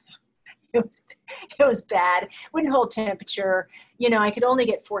 It was bad. Wouldn't hold temperature. You know, I could only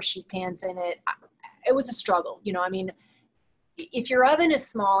get 4 sheet pans in it. It was a struggle. You know, if your oven is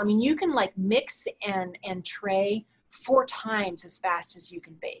small, you can like mix and tray 4 times as fast as you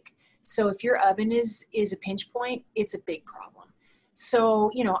can bake. So if your oven is a pinch point, it's a big problem.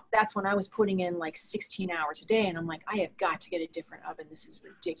 So, you know, that's when I was putting in like 16 hours a day, and I'm like, I have got to get a different oven. This is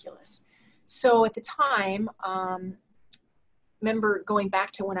ridiculous. So at the time, remember going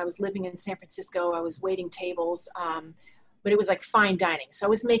back to when I was living in San Francisco, I was waiting tables, but it was like fine dining. So I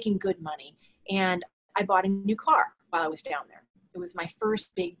was making good money, and I bought a new car while I was down there. It was my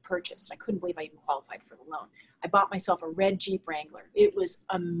first big purchase. I couldn't believe I even qualified for the loan. I bought myself a red Jeep Wrangler. It was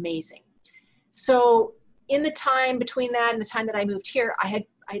amazing. So in the time between that and the time that I moved here, I had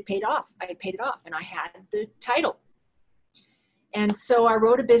paid it off, and I had the title. And so I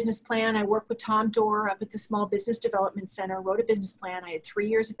wrote a business plan. I worked with Tom Dorr up at the Small Business Development Center, wrote a business plan. I had 3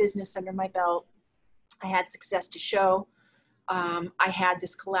 years of business under my belt. I had success to show. I had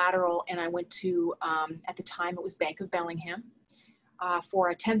this collateral, and I went to, at the time it was Bank of Bellingham, for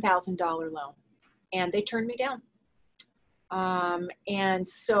a $10,000 loan, and they turned me down. And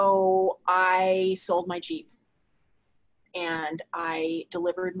so I sold my Jeep, and I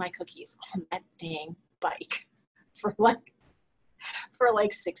delivered my cookies on that dang bike for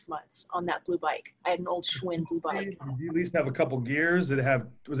like 6 months on that blue bike. I had an old Schwinn blue bike. Did you at least have a couple gears?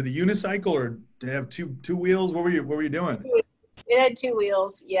 Was it a unicycle, or did it have two wheels? What were you doing? It had 2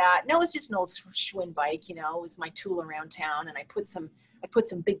 wheels. Yeah. No, it was just an old Schwinn bike. You know, it was my tool around town, and I put some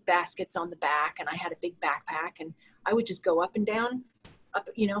big baskets on the back, and I had a big backpack, and I would just go up and down,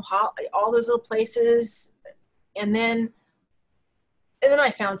 all those little places. And then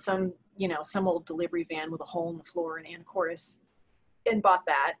I found some old delivery van with a hole in the floor in Anacortes, and bought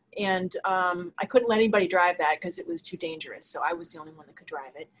that. And I couldn't let anybody drive that because it was too dangerous. So I was the only one that could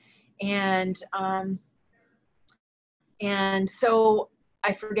drive it. And so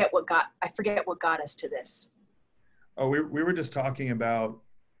I forget what got us to this. Oh, we were just talking about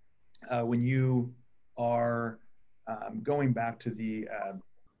when you are going back to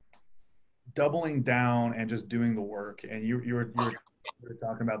doubling down and just doing the work. And you were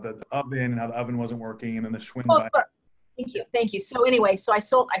talking about the oven and how the oven wasn't working, and then the Schwinn Well, die. thank you, thank you. So anyway, so I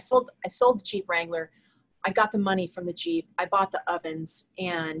sold the Jeep Wrangler. I got the money from the Jeep. I bought the ovens,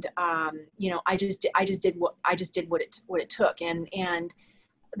 and I just did what it took, and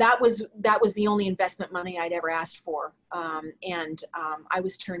that was the only investment money I'd ever asked for, and I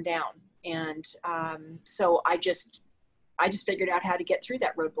was turned down, and so I just figured out how to get through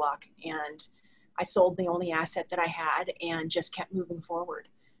that roadblock, and I sold the only asset that I had and just kept moving forward.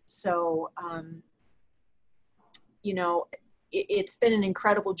 So it's been an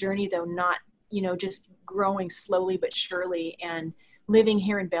incredible journey, though, not just growing slowly but surely, and living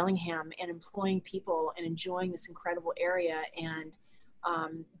here in Bellingham and employing people and enjoying this incredible area, and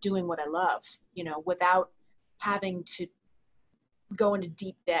doing what I love, without having to go into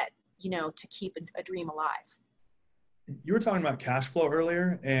deep debt, to keep a dream alive. You were talking about cash flow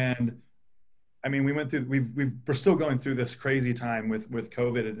earlier, and I mean, we're still going through this crazy time with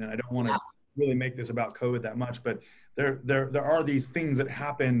COVID, and I don't want to really make this about COVID that much, but there are these things that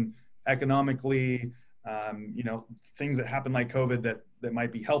happen economically, things that happen like COVID that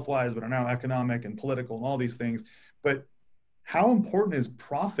might be health wise, but are now economic and political and all these things. But how important is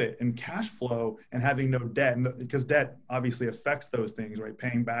profit and cash flow and having no debt? And because debt obviously affects those things, right?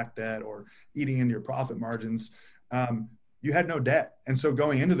 Paying back debt or eating into your profit margins. You had no debt, and so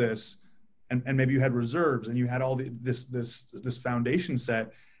going into this, and maybe you had reserves, and you had all this foundation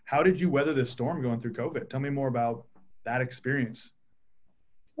set. How did you weather this storm going through COVID? Tell me more about that experience.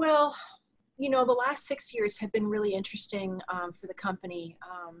 Well, the last 6 years have been really interesting for the company.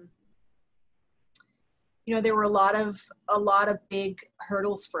 There were a lot of big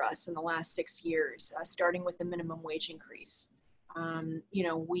hurdles for us in the last 6 years, starting with the minimum wage increase.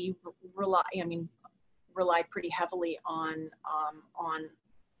 We relied pretty heavily on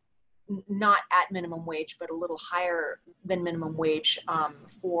not at minimum wage, but a little higher than minimum wage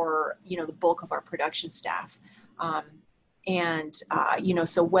for the bulk of our production staff.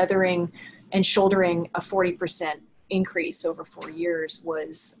 So weathering and shouldering a 40% increase over 4 years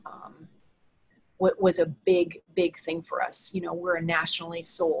was a big thing for us. We're a nationally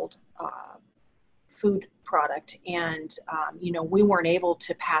sold food product, and we weren't able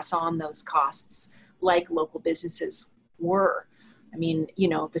to pass on those costs like local businesses were. I mean,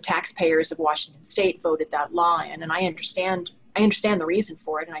 the taxpayers of Washington State voted that law in, and I understand the reason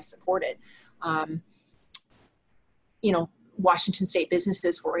for it, and I support it. Washington State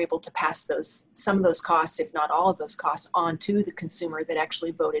businesses were able to pass some of those costs, if not all of those costs, on to the consumer that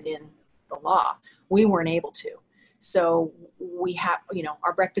actually voted in the law. We weren't able to. So we have,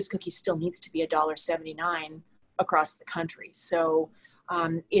 our breakfast cookie still needs to be $1.79 across the country. So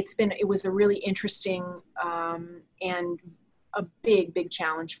it was a really interesting and a big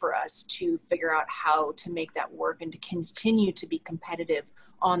challenge for us to figure out how to make that work and to continue to be competitive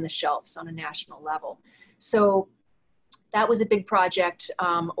on the shelves on a national level. So that was a big project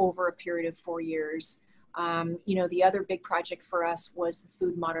over a period of 4 years. The other big project for us was the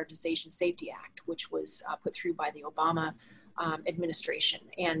Food Modernization Safety Act, which was put through by the Obama administration,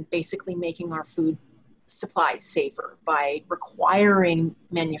 and basically making our food supply safer by requiring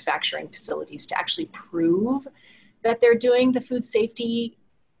manufacturing facilities to actually prove that they're doing the food safety,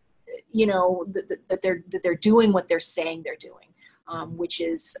 that they're doing what they're saying they're doing, which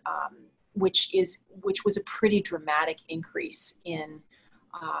was a pretty dramatic increase in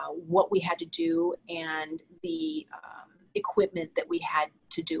what we had to do and the equipment that we had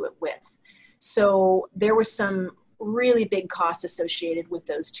to do it with. So there were some really big costs associated with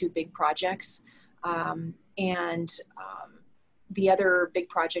those two big projects. The other big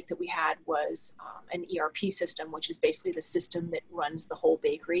project that we had was an ERP system, which is basically the system that runs the whole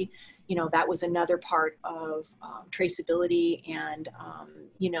bakery. That was another part of traceability and,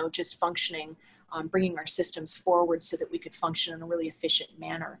 just functioning, bringing our systems forward so that we could function in a really efficient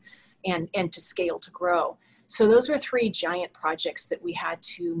manner and to scale to grow. So those were three giant projects that we had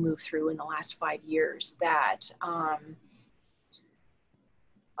to move through in the last 5 years that,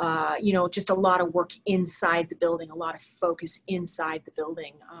 just a lot of work inside the building, a lot of focus inside the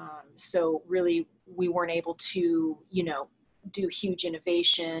building. So really we weren't able to, do huge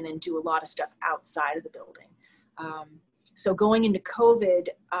innovation and do a lot of stuff outside of the building. So going into COVID,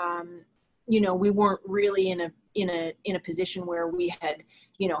 we weren't really in a position where we had,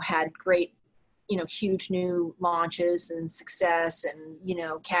 had great, huge new launches and success and,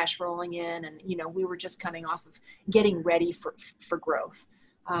 cash rolling in, and, we were just coming off of getting ready for growth.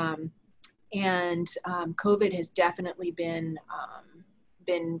 COVID has definitely been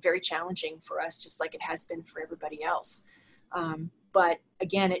very challenging for us, just like it has been for everybody else. But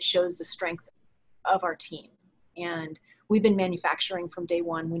again, it shows the strength of our team. And we've been manufacturing from day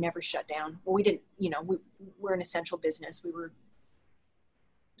one. We never shut down. Well, we didn't, we're an essential business.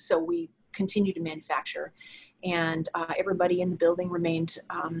 So we continued to manufacture, and everybody in the building remained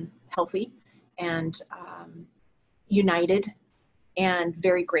healthy and united, and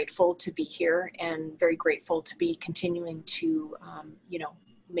very grateful to be here, and very grateful to be continuing to,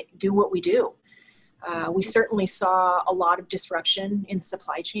 do what we do. We certainly saw a lot of disruption in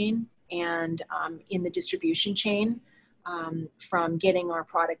supply chain and in the distribution chain, from getting our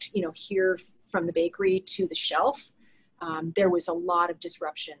product, here from the bakery to the shelf. There was a lot of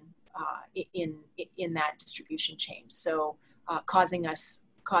disruption in that distribution chain, so causing us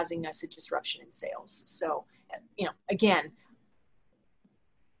a disruption in sales. So, again,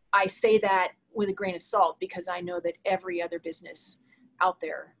 I say that with a grain of salt, because I know that every other business out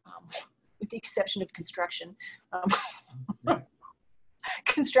there, with the exception of construction,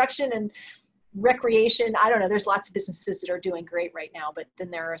 construction and recreation, I don't know, there's lots of businesses that are doing great right now, but then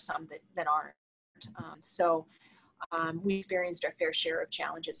there are some that aren't. So we experienced our fair share of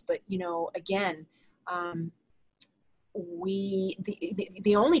challenges, but again,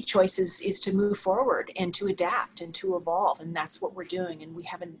 the only choice is to move forward and to adapt and to evolve, and that's what we're doing. And we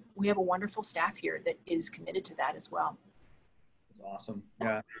have a wonderful staff here that is committed to that as well. That's awesome.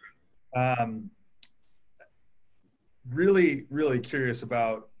 Yeah. Really, really curious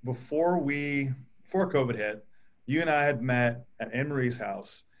about before COVID hit, you and I had met at Anne Marie's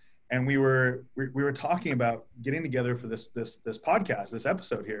house, and we were talking about getting together for this podcast, this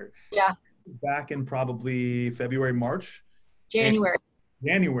episode here. Yeah. Back in probably February, March. January.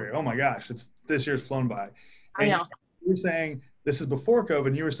 Oh my gosh, this year's flown by. And I know. You were saying this is before COVID,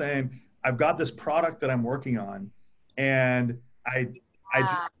 and you were saying I've got this product that I'm working on, and I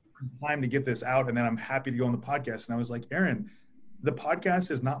time to get this out, and then I'm happy to go on the podcast. And I was like, Erin, the podcast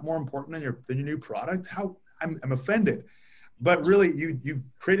is not more important than your new product? How I'm offended. But really, you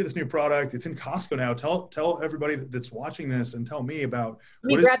created this new product. It's in Costco now. Tell everybody that's watching this, and tell me about.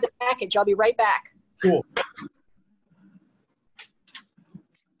 Let me grab the package. I'll be right back. Cool.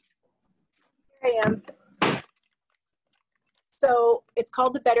 Here I am. So it's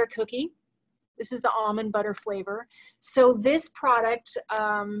called the Better Cookie. This is the almond butter flavor. So this product,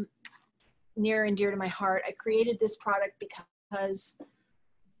 near and dear to my heart, I created this product because,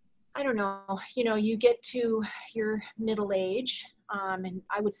 I don't know, you get to your middle age, and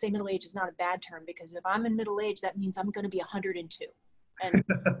I would say middle age is not a bad term, because if I'm in middle age, that means I'm going to be 102. And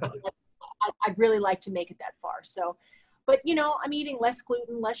I'd really like to make it that far. So, but, I'm eating less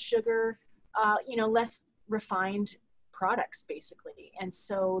gluten, less sugar, less refined products, basically. And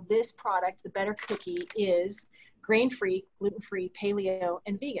so this product, the Better Cookie, is grain-free, gluten-free, paleo,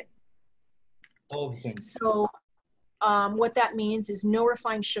 and vegan. All the things. So what that means is no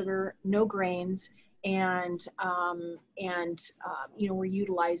refined sugar, no grains, and we're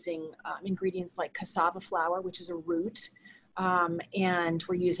utilizing ingredients like cassava flour, which is a root, and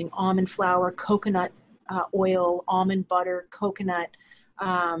we're using almond flour, coconut oil, almond butter, coconut,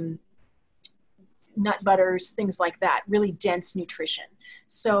 nut butters, things like that, really dense nutrition.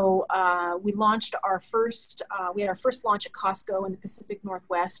 So we launched we had our first launch at Costco in the Pacific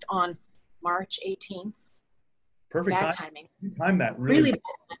Northwest on March 18th. Perfect bad timing. You timed that really bad.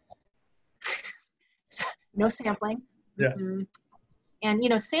 No sampling. Yeah. Mm-hmm.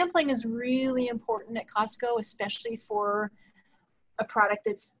 And, sampling is really important at Costco, especially for a product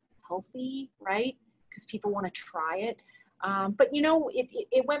that's healthy, right? Because people want to try it. But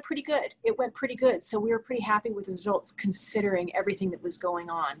it went pretty good. It went pretty good. So we were pretty happy with the results, considering everything that was going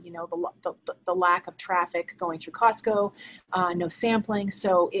on. The lack of traffic going through Costco, no sampling.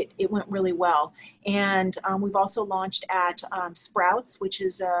 So it went really well. And we've also launched at Sprouts, which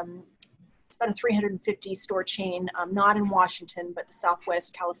is it's about a 350 store chain, not in Washington, but the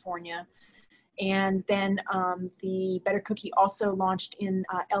Southwest California. And then the Better Cookie also launched in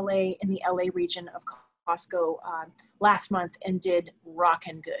LA, in the LA region of Costco last month, and did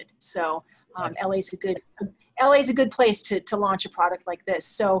rockin' good. So LA's a good place to launch a product like this.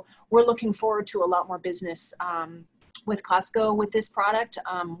 So we're looking forward to a lot more business with Costco with this product.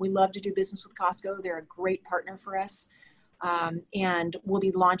 We love to do business with Costco. They're a great partner for us. And we'll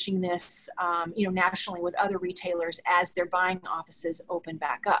be launching this, nationally with other retailers as their buying offices open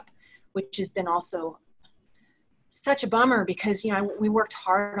back up, which has been also such a bummer, because, we worked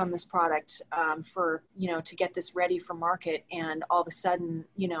hard on this product to get this ready for market. And all of a sudden,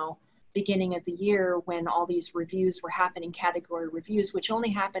 beginning of the year, when all these reviews were happening, category reviews, which only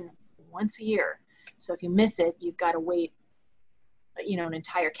happen once a year. So if you miss it, you've got to wait, an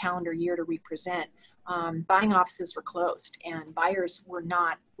entire calendar year to represent. Buying offices were closed and buyers were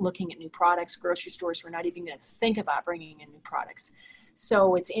not looking at new products. Grocery stores were not even going to think about bringing in new products.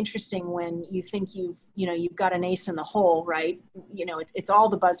 So it's interesting when you think you've got an ace in the hole, right? It's all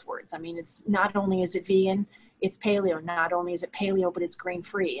the buzzwords. I mean, it's not only is it vegan, it's paleo. Not only is it paleo, but it's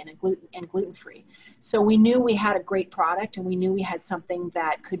grain-free and gluten-free. So we knew we had a great product, and we knew we had something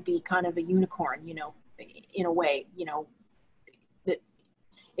that could be kind of a unicorn, in a way, that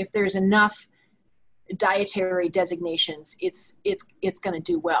if there's enough dietary designations, it's going to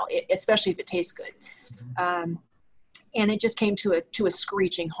do well, especially if it tastes good. And it just came to a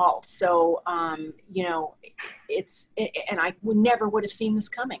screeching halt. So, and I would have seen this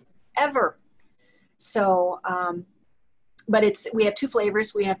coming ever. So, but we have two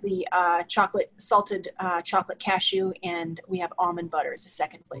flavors. We have the salted chocolate cashew, and we have almond butter as a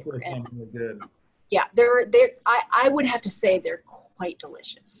second flavor. Something good. Yeah, I would have to say they're quite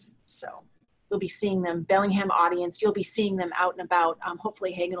delicious. So you'll be seeing them, Bellingham audience, you'll be seeing them out and about.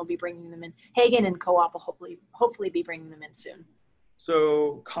 Hopefully Hagen will be bringing them in. Hagen and Co-op will hopefully be bringing them in soon.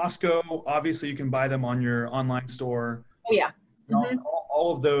 So Costco, obviously you can buy them on your online store. Oh yeah. Mm-hmm.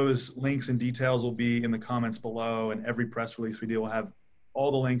 All of those links and details will be in the comments below, and every press release we do will have all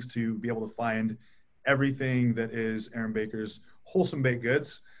the links to be able to find everything that is Erin Baker's Wholesome Baked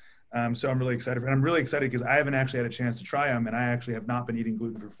Goods. So I'm really excited. And I'm really excited because I haven't actually had a chance to try them, and I actually have not been eating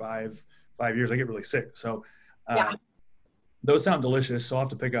gluten for five years. I get really sick. So yeah. Those sound delicious. So I'll have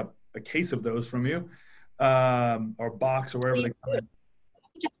to pick up a case of those from you, or box or wherever they come in.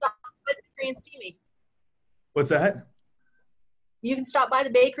 Just stop by the bakery and see me. What's that? You can stop by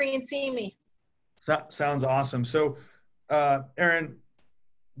the bakery and see me. Sounds awesome. So, Erin,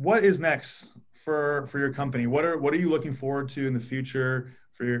 what is next for your company? What are you looking forward to in the future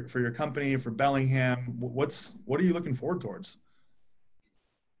for your company, for Bellingham? What are you looking forward towards?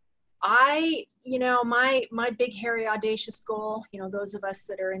 My big, hairy, audacious goal, those of us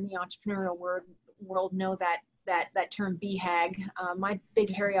that are in the entrepreneurial world know that term BHAG. My big,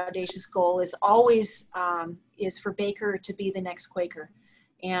 hairy, audacious goal is always is for Baker to be the next Quaker.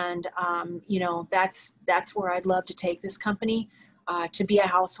 And, that's where I'd love to take this company, to be a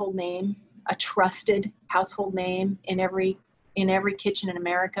household name, a trusted household name in every kitchen in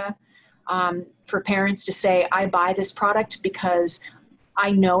America. For parents to say, I buy this product because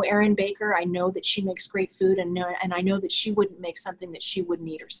I know Erin Baker. I know that she makes great food, and I know that she wouldn't make something that she wouldn't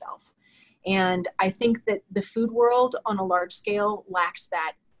eat herself. And I think that the food world on a large scale lacks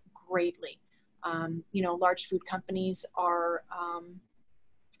that greatly. Large food companies are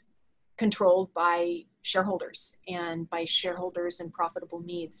controlled by shareholders and profitable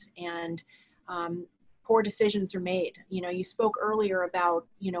needs, and poor decisions are made. You spoke earlier about,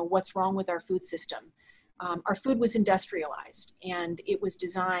 what's wrong with our food system. Our food was industrialized, and it was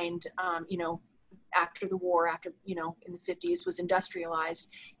designed, after the war, in the 50s, was industrialized,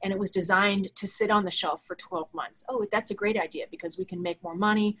 and it was designed to sit on the shelf for 12 months. Oh, that's a great idea because we can make more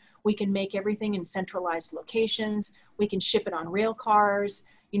money. We can make everything in centralized locations. We can ship it on rail cars.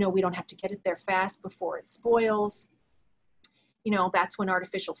 We don't have to get it there fast before it spoils. That's when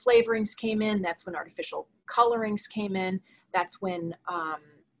artificial flavorings came in. That's when artificial colorings came in. That's when,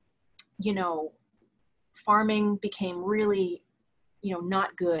 farming became really,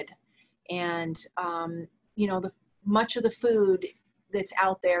 not good. And, much of the food that's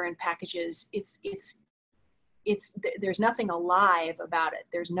out there in packages, there's nothing alive about it.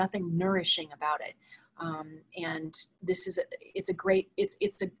 There's nothing nourishing about it. And it's a great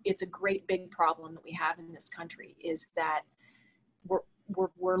big problem that we have in this country, is that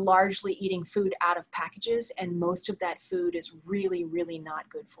we're largely eating food out of packages, and most of that food is really, really not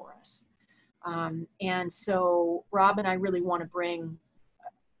good for us. And so Rob and I really want to bring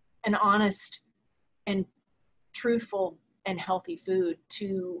an honest and truthful and healthy food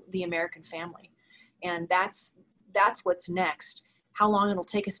to the American family. And that's what's next. How long it'll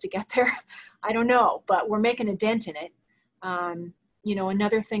take us to get there, I don't know, but we're making a dent in it.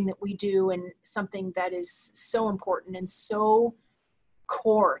 Another thing that we do, and something that is so important and so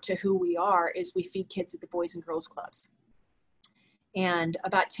core to who we are, is we feed kids at the Boys and Girls Clubs. And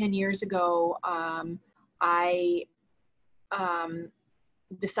about 10 years ago, I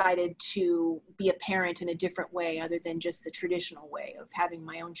decided to be a parent in a different way other than just the traditional way of having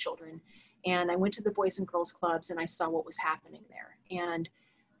my own children. And I went to the Boys and Girls Clubs, and I saw what was happening there. And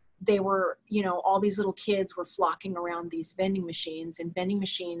they were, all these little kids were flocking around these vending machines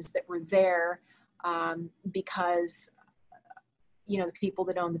that were there because, the people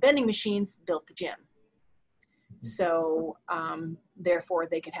that owned the vending machines built the gym. So therefore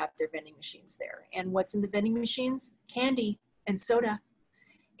they could have their vending machines there. And what's in the vending machines? Candy and soda.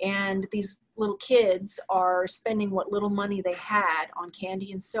 And these little kids are spending what little money they had on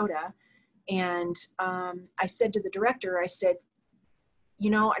candy and soda. And I said to the director, I said,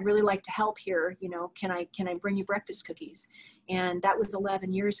 I'd really like to help here. Can I bring you breakfast cookies? And that was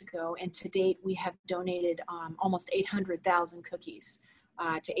 11 years ago. And to date, we have donated almost 800,000 cookies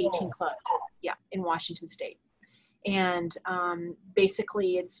to 18 clubs, in Washington State. And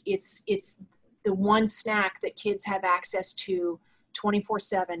basically, it's the one snack that kids have access to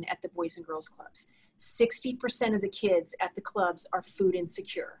 24/7 at the Boys and Girls Clubs. 60% of the kids at the clubs are food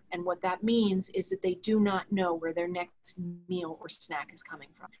insecure. And what that means is that they do not know where their next meal or snack is coming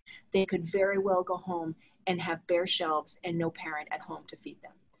from. They could very well go home and have bare shelves and no parent at home to feed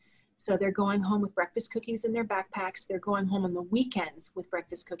them. So they're going home with breakfast cookies in their backpacks. They're going home on the weekends with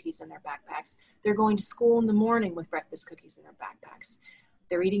breakfast cookies in their backpacks. They're going to school in the morning with breakfast cookies in their backpacks.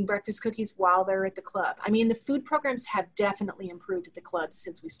 They're eating breakfast cookies while they're at the club. I mean, the food programs have definitely improved at the clubs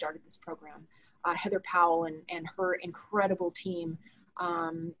since we started this program. Heather Powell and her incredible team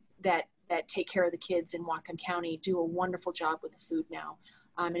that take care of the kids in Whatcom County do a wonderful job with the food now.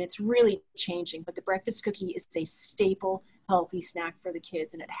 And it's really changing, but the breakfast cookie is a staple healthy snack for the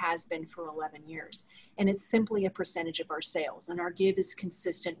kids, and it has been for 11 years. And it's simply a percentage of our sales, and our give is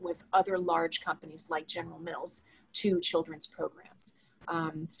consistent with other large companies like General Mills to children's programs.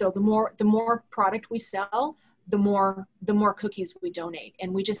 So the more product we sell, the more cookies we donate,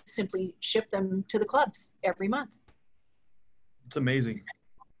 and we just simply ship them to the clubs every month. It's amazing.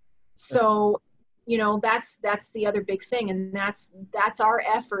 So, that's the other big thing, and that's our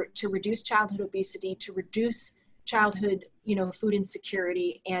effort to reduce childhood obesity, to reduce childhood, food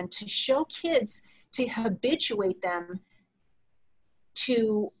insecurity, and to show kids, to habituate them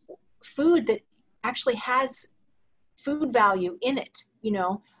to food that actually has food value in it.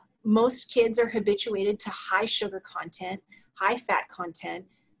 Most kids are habituated to high sugar content, high fat content,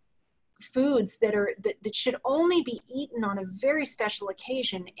 foods that should only be eaten on a very special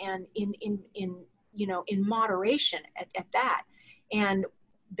occasion and in moderation at that. And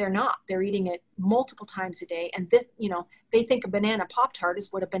they're not. They're eating it multiple times a day. And this, they think a banana Pop-Tart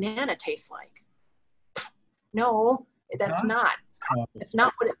is what a banana tastes like. No, that's not. It's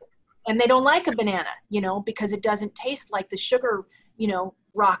not what it, and they don't like a banana, because it doesn't taste like the sugar,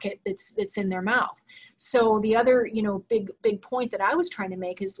 rocket that's in their mouth. So the other, big point that I was trying to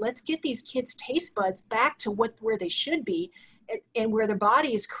make is, let's get these kids' taste buds back to where they should be, and where their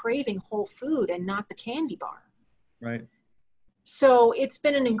body is craving whole food and not the candy bar. Right. So it's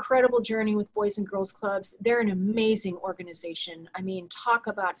been an incredible journey with Boys and Girls Clubs. They're an amazing organization. I mean, talk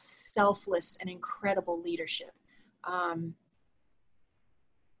about selfless and incredible leadership.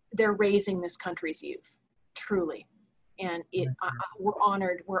 They're raising this country's youth, truly. And we're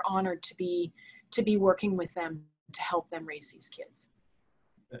honored to be working with them to help them raise these kids.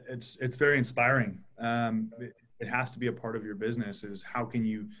 It's very inspiring. It has to be a part of your business, is how can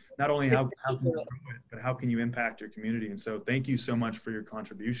you, not only how can you grow it, but how can you impact your community? And so thank you so much for your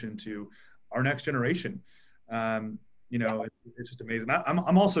contribution to our next generation. It's just amazing.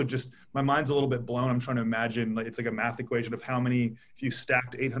 I'm also just, my mind's a little bit blown. I'm trying to imagine, it's like a math equation of how many, if you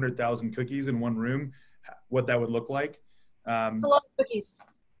stacked 800,000 cookies in one room, what that would look like. It's a lot of cookies.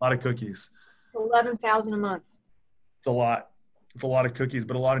 A lot of cookies. 11,000 a month. It's a lot. It's a lot of cookies,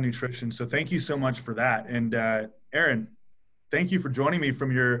 but a lot of nutrition. So thank you so much for that. And Erin, thank you for joining me from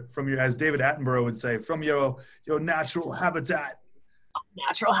your, as David Attenborough would say, from your natural habitat.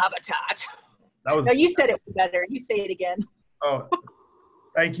 Natural habitat. That was. No, you said it better. You say it again. Oh,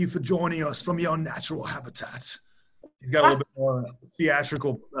 thank you for joining us from your natural habitat. He's got a little bit more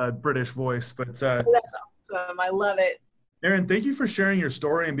theatrical British voice, but that's awesome. I love it. Erin, thank you for sharing your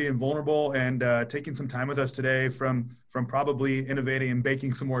story and being vulnerable and taking some time with us today from probably innovating and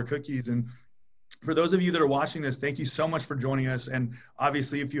baking some more cookies. And for those of you that are watching this, thank you so much for joining us. And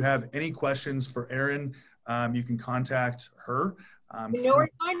obviously, if you have any questions for Erin, you can contact her. You know where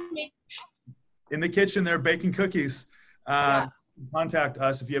to find me. In the kitchen there, baking cookies. Contact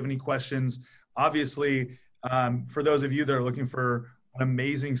us if you have any questions. Obviously, for those of you that are looking for an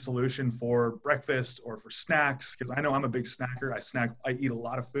amazing solution for breakfast or for snacks, because I know I'm a big snacker. I eat a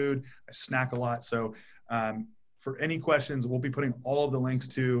lot of food. I snack a lot. So for any questions, we'll be putting all of the links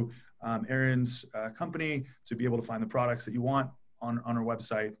to Erin's company to be able to find the products that you want on our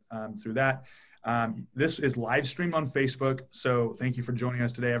website through that. This is live streamed on Facebook. So thank you for joining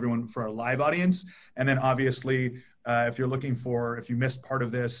us today, everyone, for our live audience. And then obviously, if you missed part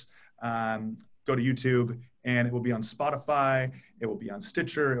of this, go to YouTube, and it will be on Spotify. It will be on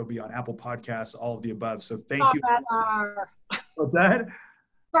Stitcher. It will be on Apple Podcasts, all of the above. So thank you. What's that?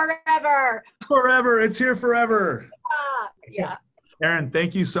 Forever. Forever. It's here forever. Yeah. Erin,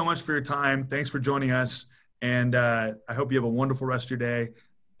 thank you so much for your time. Thanks for joining us. And I hope you have a wonderful rest of your day.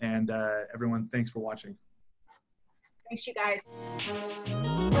 And everyone, thanks for watching. Thanks, you guys.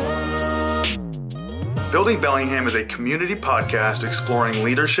 Building Bellingham is a community podcast exploring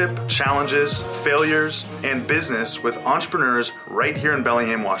leadership, challenges, failures, and business with entrepreneurs right here in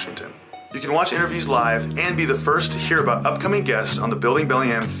Bellingham, Washington. You can watch interviews live and be the first to hear about upcoming guests on the Building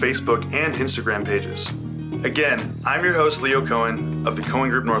Bellingham Facebook and Instagram pages. Again, I'm your host, Leo Cohen of the Cohen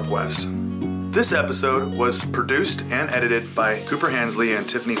Group Northwest. This episode was produced and edited by Cooper Hansley and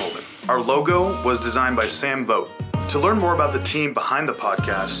Tiffany Holden. Our logo was designed by Sam Vogt. To learn more about the team behind the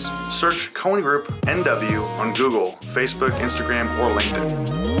podcast, search Cohen Group NW on Google, Facebook, Instagram, or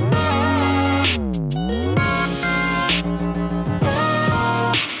LinkedIn.